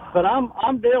 but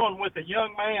I'm dealing with a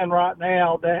young man right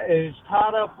now that is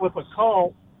tied up with a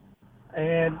cult,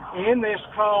 and in this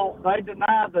cult, they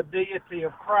deny the deity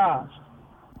of Christ.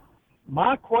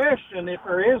 My question, if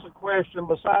there is a question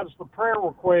besides the prayer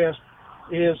request,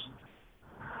 is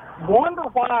wonder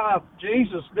why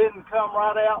Jesus didn't come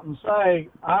right out and say,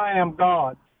 "I am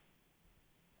God."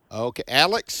 Okay,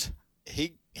 Alex,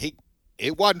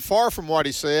 it wasn't far from what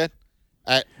he said.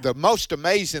 The most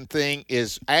amazing thing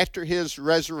is after his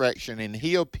resurrection, and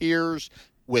he appears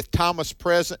with Thomas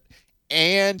present,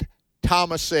 and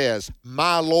Thomas says,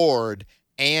 "My Lord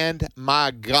and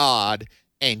my God,"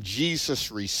 and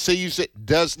Jesus receives it,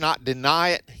 does not deny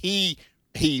it. He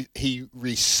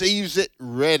receives it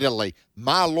readily.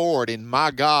 My Lord and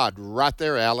my God, right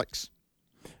there, Alex.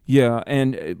 Yeah,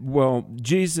 and well,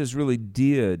 Jesus really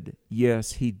did.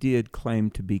 Yes, he did claim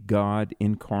to be God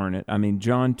incarnate. I mean,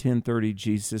 John 10:30,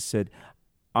 Jesus said,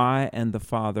 "I and the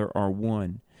Father are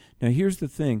one." Now, here's the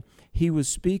thing. He was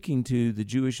speaking to the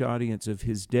Jewish audience of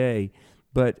his day,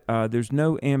 but there's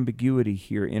no ambiguity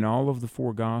here in all of the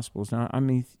four Gospels. Now, I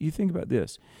mean, you think about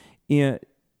this. In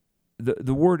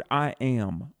the word "I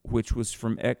am," which was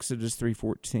from Exodus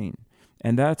 3:14,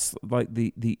 and that's like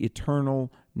the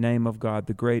eternal name of God,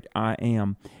 the great I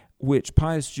am, which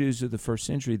pious Jews of the first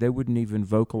century, they wouldn't even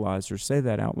vocalize or say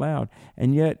that out loud.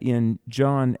 And yet in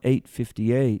John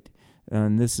 8:58,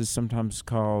 and this is sometimes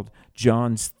called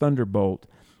John's thunderbolt,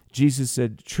 Jesus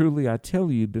said, "Truly I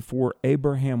tell you, before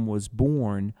Abraham was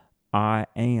born, I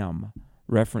am,"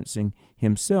 referencing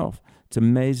himself. It's an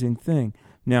amazing thing.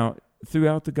 Now,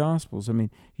 throughout the Gospels, I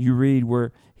mean, you read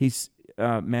where he's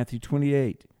Matthew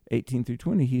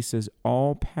 28:18-20, he says,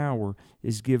 "All power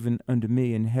is given unto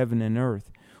me in heaven and earth."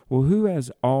 Well, who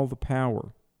has all the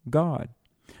power? God.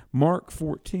 Mark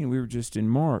 14, we were just in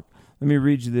Mark. Let me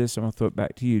read you this, I'm going to throw it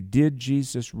back to you. Did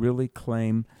Jesus really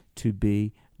claim to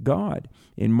be God?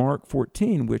 In Mark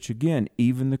 14, which again,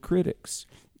 even the critics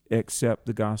accept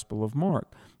the Gospel of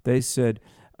Mark, they said,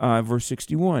 verse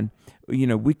 61,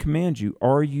 "We command you,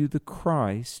 are you the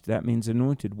Christ," that means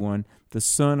anointed one, "the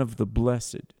Son of the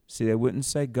Blessed?" See, they wouldn't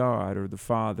say God or the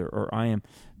Father or I am.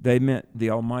 They meant the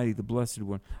Almighty, the Blessed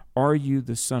One. Are you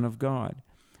the Son of God?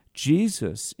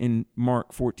 Jesus, in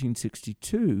Mark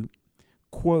 14:62,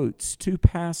 quotes two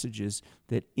passages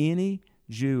that any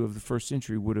Jew of the first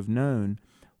century would have known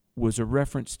was a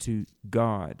reference to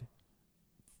God,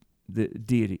 the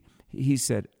deity. He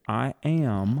said, "I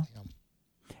am,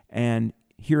 and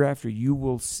hereafter you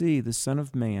will see the Son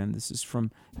of Man," this is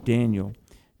from Daniel,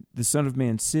 "the Son of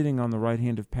Man sitting on the right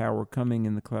hand of power, coming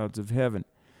in the clouds of heaven."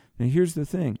 Now here's the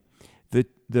thing.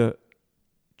 The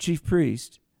chief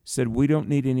priest said, "We don't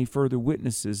need any further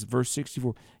witnesses." Verse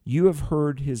 64, "You have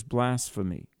heard his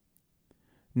blasphemy."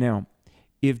 Now,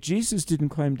 if Jesus didn't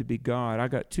claim to be God, I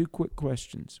got two quick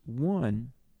questions.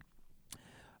 One,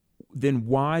 then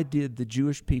why did the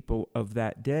Jewish people of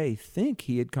that day think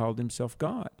he had called himself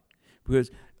God?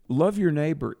 Because love your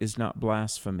neighbor is not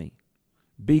blasphemy.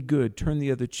 Be good, turn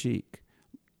the other cheek.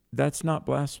 That's not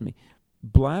blasphemy.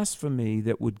 Blasphemy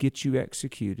that would get you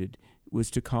executed was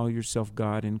to call yourself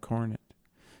God incarnate.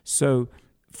 So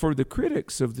for the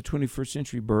critics of the 21st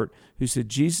century, Bert, who said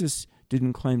Jesus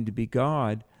didn't claim to be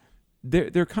God,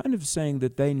 they're kind of saying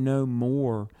that they know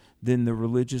more than the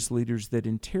religious leaders that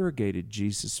interrogated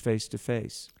Jesus face to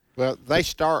face. Well, they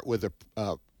start with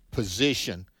a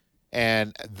position,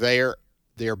 and they're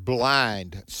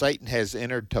blind. Satan has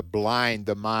entered to blind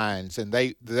the minds, and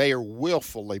they are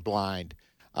willfully blind.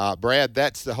 Brad,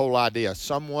 that's the whole idea.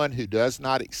 Someone who does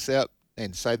not accept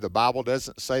and say the Bible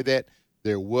doesn't say that,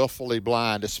 they're willfully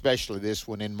blind, especially this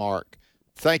one in Mark.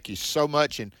 Thank you so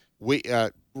much, and we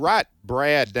write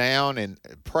Brad down and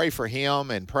pray for him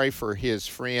and pray for his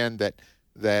friend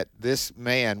that this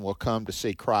man will come to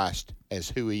see Christ as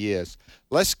who he is.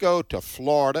 Let's go to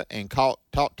Florida and talk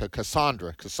to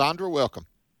Cassandra. Cassandra, welcome.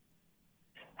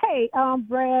 Hey,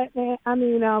 Brad,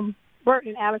 Bert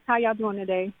and Alex, how y'all doing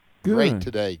today? Good. Great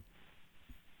today.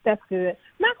 That's good.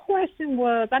 My question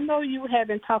was, I know you have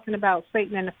been talking about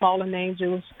Satan and the fallen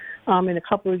angels in a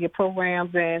couple of your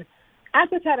programs, and I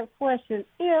just had a question.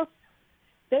 If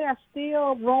they are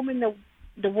still roaming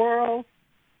the world,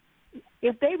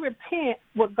 if they repent,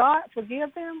 would God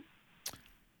forgive them?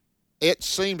 It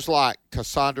seems like,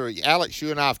 Cassandra, Alex,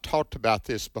 you and I have talked about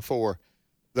this before.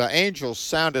 The angels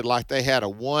sounded like they had a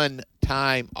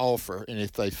one-time offer, and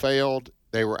if they failed,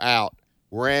 they were out.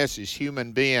 Whereas as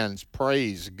human beings,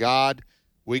 praise God,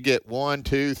 we get 1,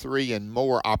 2, 3, and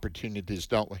more opportunities,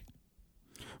 don't we?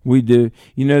 We do.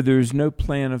 You know, there's no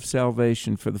plan of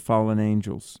salvation for the fallen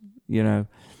angels, you know.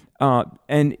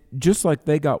 And just like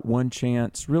they got one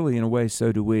chance, really, in a way,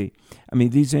 so do we. I mean,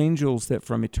 these angels that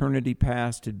from eternity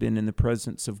past had been in the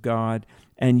presence of God,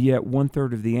 and yet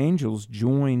 1/3 of the angels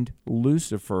joined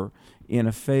Lucifer in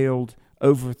a failed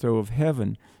overthrow of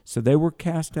heaven. So they were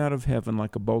cast out of heaven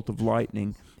like a bolt of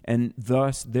lightning, and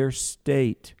thus their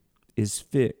state is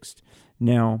fixed.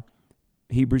 Now,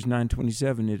 Hebrews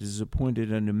 9:27, it is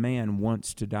appointed unto man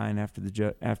once to die, and after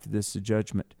this the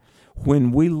judgment.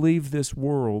 When we leave this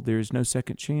world, there is no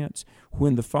second chance.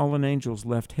 When the fallen angels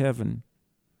left heaven,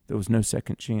 there was no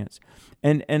second chance.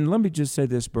 And let me just say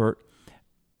this, Bert.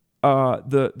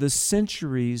 The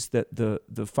centuries that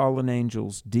the fallen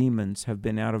angels, demons, have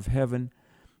been out of heaven,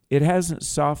 it hasn't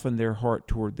softened their heart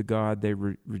toward the God they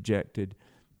rejected.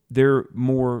 They're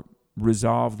more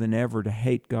resolved than ever to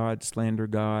hate God, slander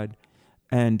God.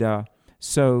 And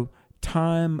so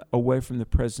time away from the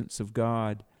presence of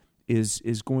God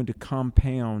is going to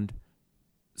compound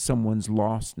someone's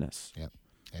lostness. Yep.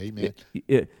 Amen.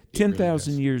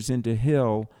 10,000 years into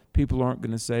hell, people aren't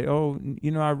going to say, oh,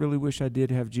 you know, I really wish I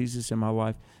did have Jesus in my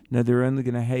life. No, they're only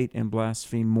going to hate and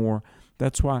blaspheme more.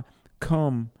 That's why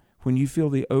when you feel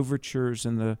the overtures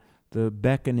and the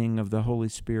beckoning of the Holy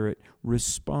Spirit,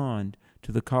 respond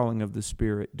to the calling of the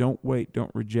Spirit. Don't wait,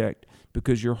 don't reject,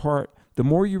 because your heart, the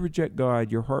more you reject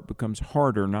God, your heart becomes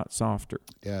harder, not softer.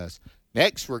 Yes.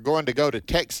 Next, we're going to go to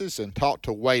Texas and talk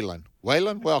to Waylon.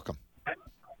 Waylon, welcome.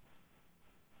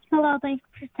 Hello, thanks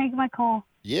for taking my call.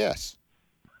 Yes.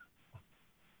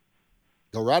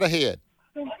 Go right ahead.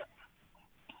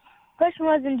 Question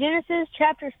was in Genesis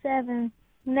chapter 7.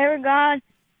 Whenever God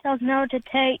tells Noah to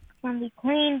take from the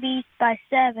clean beast by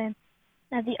 7,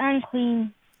 and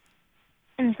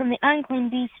from the unclean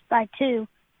beast by 2,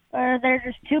 are there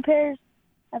just 2 pairs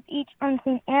of each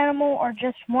unclean animal, or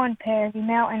just 1 pair, the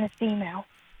male and the female?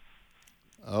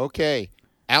 Okay.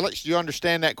 Alex, do you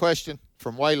understand that question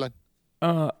from Waylon?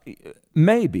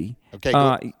 Maybe.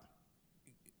 Okay,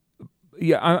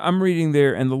 yeah, I'm reading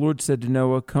there, and the Lord said to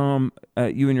Noah, come,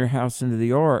 you and your house into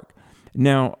the ark.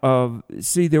 Now,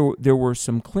 see, there were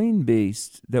some clean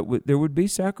beasts, there would be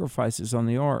sacrifices on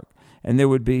the ark, and there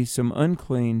would be some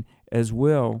unclean as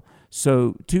well.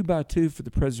 So 2 by 2 for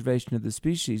the preservation of the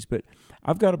species, but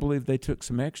I've got to believe they took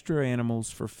some extra animals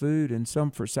for food and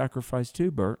some for sacrifice too,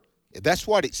 Bert. That's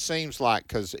what it seems like,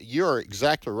 because you're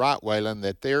exactly right, Waylon,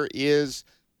 that there is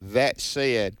that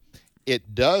said.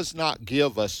 It does not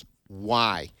give us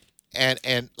why.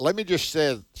 And let me just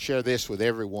share this with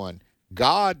everyone.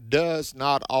 God does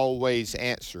not always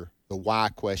answer the why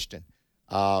question.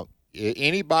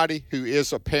 Anybody who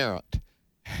is a parent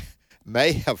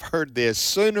may have heard this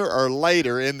sooner or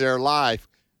later in their life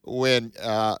when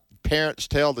parents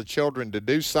tell the children to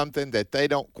do something that they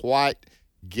don't quite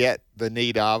get the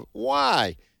need of.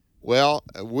 Why? Well,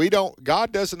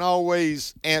 God doesn't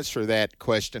always answer that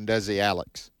question, does he,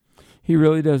 Alex? He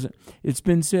really doesn't. It's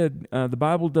been said, the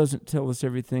Bible doesn't tell us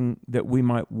everything that we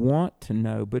might want to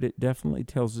know, but it definitely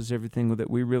tells us everything that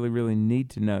we really, really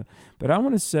need to know. But I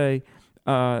want to say,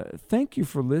 thank you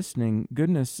for listening.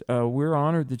 Goodness, we're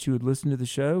honored that you would listen to the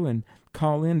show and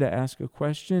call in to ask a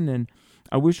question. And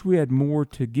I wish we had more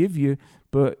to give you,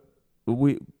 but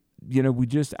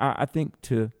I think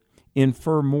to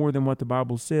infer more than what the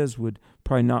Bible says would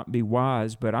probably not be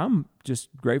wise. But I'm just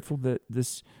grateful that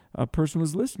this person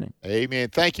was listening. Amen.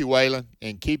 Thank you, Waylon,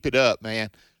 and keep it up,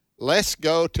 man. Let's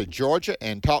go to Georgia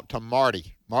and talk to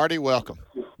Marty. Marty, welcome.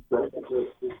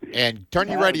 And turn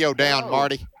your radio down,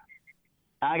 Marty.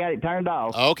 I got it turned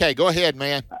off. Okay, go ahead,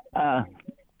 man. I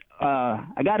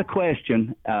got a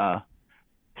question.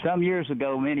 Many years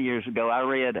ago, I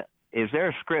read, is there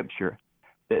a scripture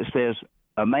that says,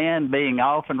 a man being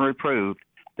often reproved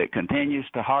that continues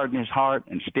to harden his heart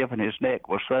and stiffen his neck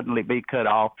will suddenly be cut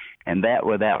off, and that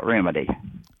without remedy?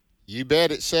 You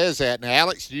bet it says that. Now,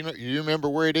 Alex, do you remember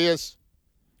where it is?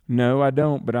 No, I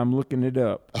don't, but I'm looking it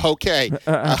up. Okay.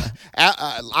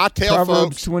 I tell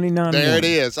Proverbs folks. 29:1. There it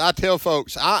is. I tell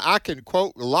folks, I can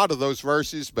quote a lot of those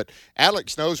verses, but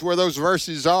Alex knows where those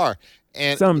verses are.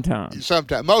 And sometimes,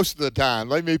 most of the time,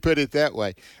 let me put it that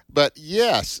way. But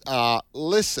yes,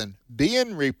 listen,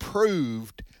 being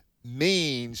reproved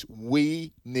means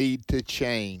we need to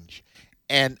change.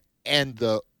 And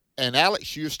And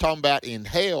Alex, you was talking about in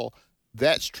hell.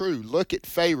 That's true. Look at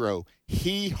Pharaoh.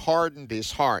 He hardened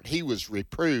his heart. He was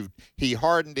reproved. He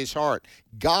hardened his heart.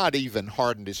 God even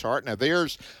hardened his heart. Now,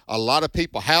 there's a lot of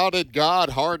people. How did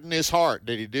God harden his heart?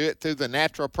 Did he do it through the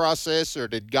natural process, or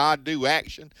did God do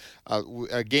action?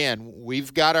 Again,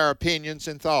 we've got our opinions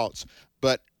and thoughts.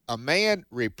 But a man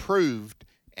reproved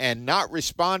and not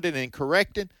responding and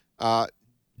correcting,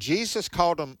 Jesus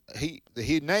called him,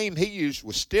 the name he used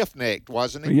was stiff-necked,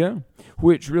 wasn't he? Yeah,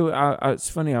 which really, it's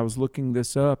funny, I was looking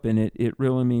this up, and it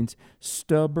really means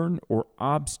stubborn or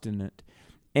obstinate.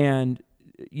 And,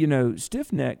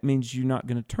 stiff-necked means you're not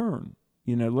going to turn.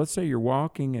 Let's say you're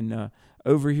walking, and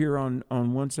over here on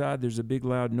one side there's a big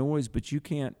loud noise, but you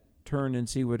can't turn and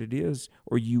see what it is,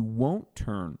 or you won't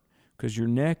turn because your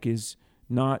neck is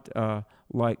not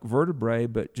like vertebrae,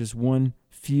 but just one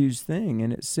fused thing.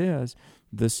 And it says,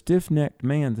 the stiff-necked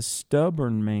man, the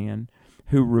stubborn man,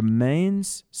 who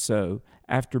remains so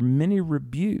after many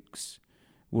rebukes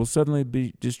will suddenly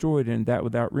be destroyed, and that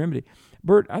without remedy.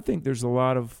 Bert, I think there's a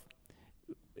lot of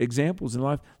examples in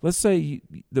life. Let's say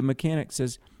the mechanic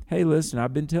says, hey, listen,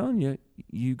 I've been telling you,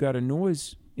 you got a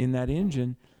noise in that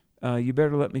engine. You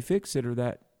better let me fix it, or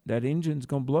that engine's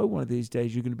going to blow one of these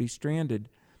days. You're going to be stranded.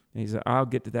 And he said, I'll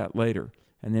get to that later.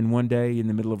 And then one day in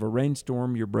the middle of a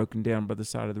rainstorm, you're broken down by the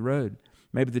side of the road.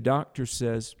 Maybe the doctor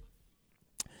says,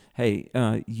 hey,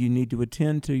 you need to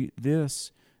attend to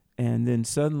this, and then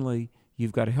suddenly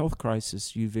you've got a health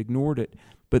crisis. You've ignored it.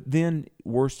 But then,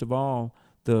 worst of all,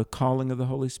 the calling of the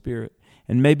Holy Spirit.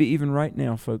 And maybe even right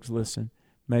now, folks, listen,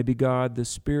 maybe God, the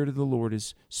Spirit of the Lord,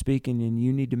 is speaking, and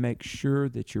you need to make sure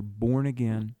that you're born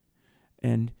again.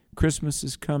 And Christmas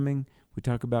is coming. We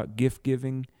talk about gift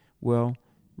giving. Well,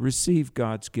 receive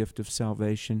God's gift of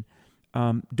salvation.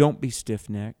 Don't be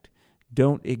stiff-necked.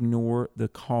 Don't ignore the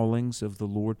callings of the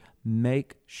Lord.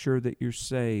 Make sure that you're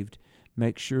saved.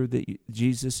 Make sure that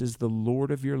Jesus is the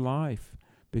Lord of your life.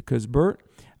 Because, Bert,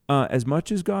 as much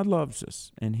as God loves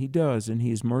us, and He does, and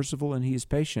He is merciful and He is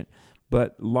patient,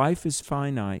 but life is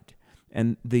finite,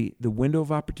 and the window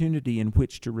of opportunity in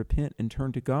which to repent and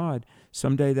turn to God,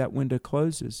 someday that window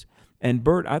closes. And,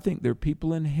 Bert, I think there are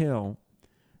people in hell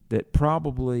that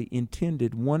probably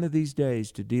intended one of these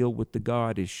days to deal with the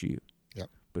God issue.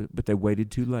 But they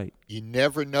waited too late. You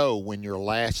never know when your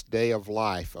last day of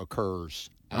life occurs.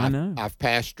 I know. I've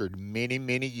pastored many,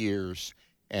 many years,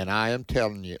 and I am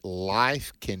telling you,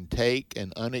 life can take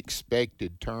an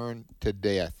unexpected turn to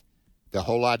death. The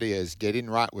whole idea is getting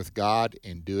right with God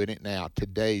and doing it now.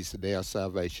 Today's the day of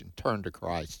salvation. Turn to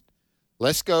Christ.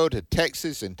 Let's go to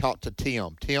Texas and talk to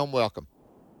Tim. Tim, welcome.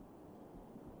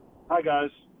 Hi, guys.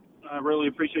 I really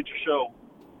appreciate your show.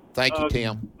 Thank you,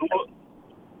 Tim.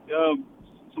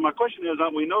 So my question is,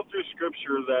 we know through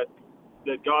Scripture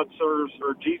that God serves,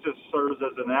 or Jesus serves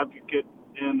as an advocate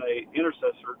and an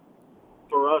intercessor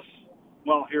for us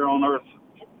while here on earth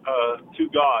to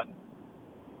God.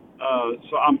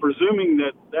 So I'm presuming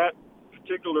that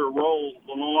particular role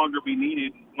will no longer be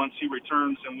needed once He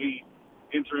returns and we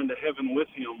enter into heaven with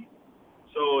Him.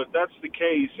 So if that's the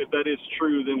case, if that is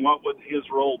true, then what would His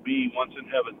role be once in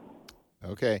heaven?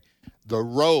 Okay. The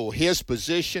role, His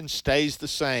position stays the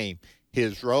same.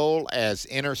 His role as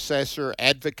intercessor,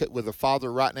 advocate with the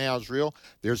Father right now is real.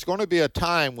 There's going to be a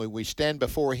time when we stand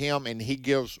before Him and He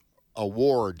gives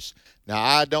awards. Now,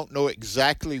 I don't know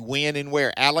exactly when and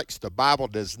where. Alex, the Bible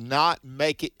does not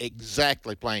make it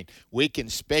exactly plain. We can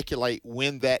speculate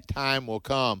when that time will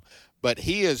come. But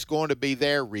He is going to be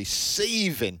there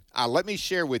receiving. Let me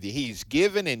share with you. He's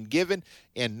given and given.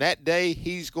 In that day,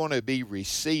 He's going to be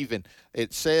receiving.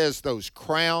 It says those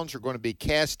crowns are going to be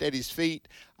cast at His feet.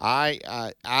 I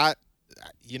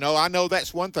know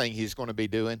that's one thing He's going to be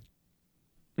doing.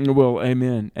 Well,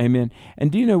 amen, amen.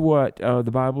 And do you know what the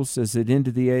Bible says? That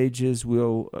into the ages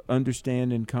we'll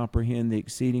understand and comprehend the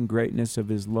exceeding greatness of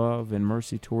His love and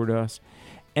mercy toward us.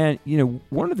 And,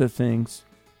 one of the things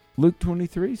Luke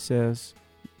 23 says,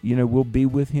 we'll be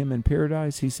with Him in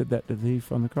paradise. He said that to the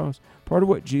thief on the cross. Part of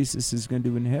what Jesus is going to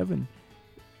do in heaven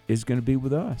is going to be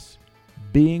with us.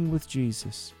 Being with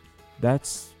Jesus.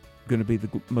 That's going to be the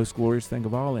most glorious thing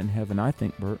of all in heaven, I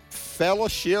think, Bert.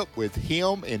 Fellowship with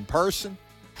Him in person.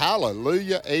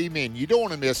 Hallelujah. Amen. You don't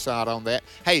want to miss out on that.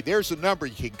 Hey, there's a number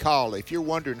you can call if you're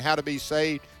wondering how to be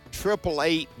saved.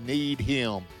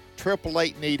 888-NEED-HIM.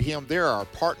 888-NEED-HIM. They're our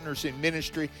partners in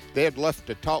ministry. They'd love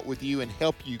to talk with you and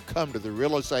help you come to the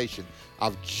realization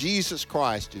of Jesus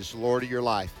Christ is Lord of your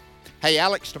life. Hey,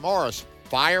 Alex, tomorrow's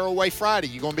Fire Away Friday.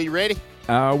 You going to be ready?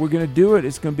 We're going to do it.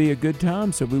 It's going to be a good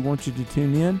time, so we want you to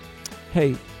tune in.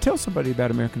 Hey, tell somebody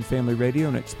about American Family Radio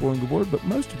and Exploring the Word, but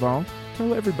most of all,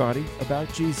 tell everybody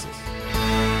about Jesus.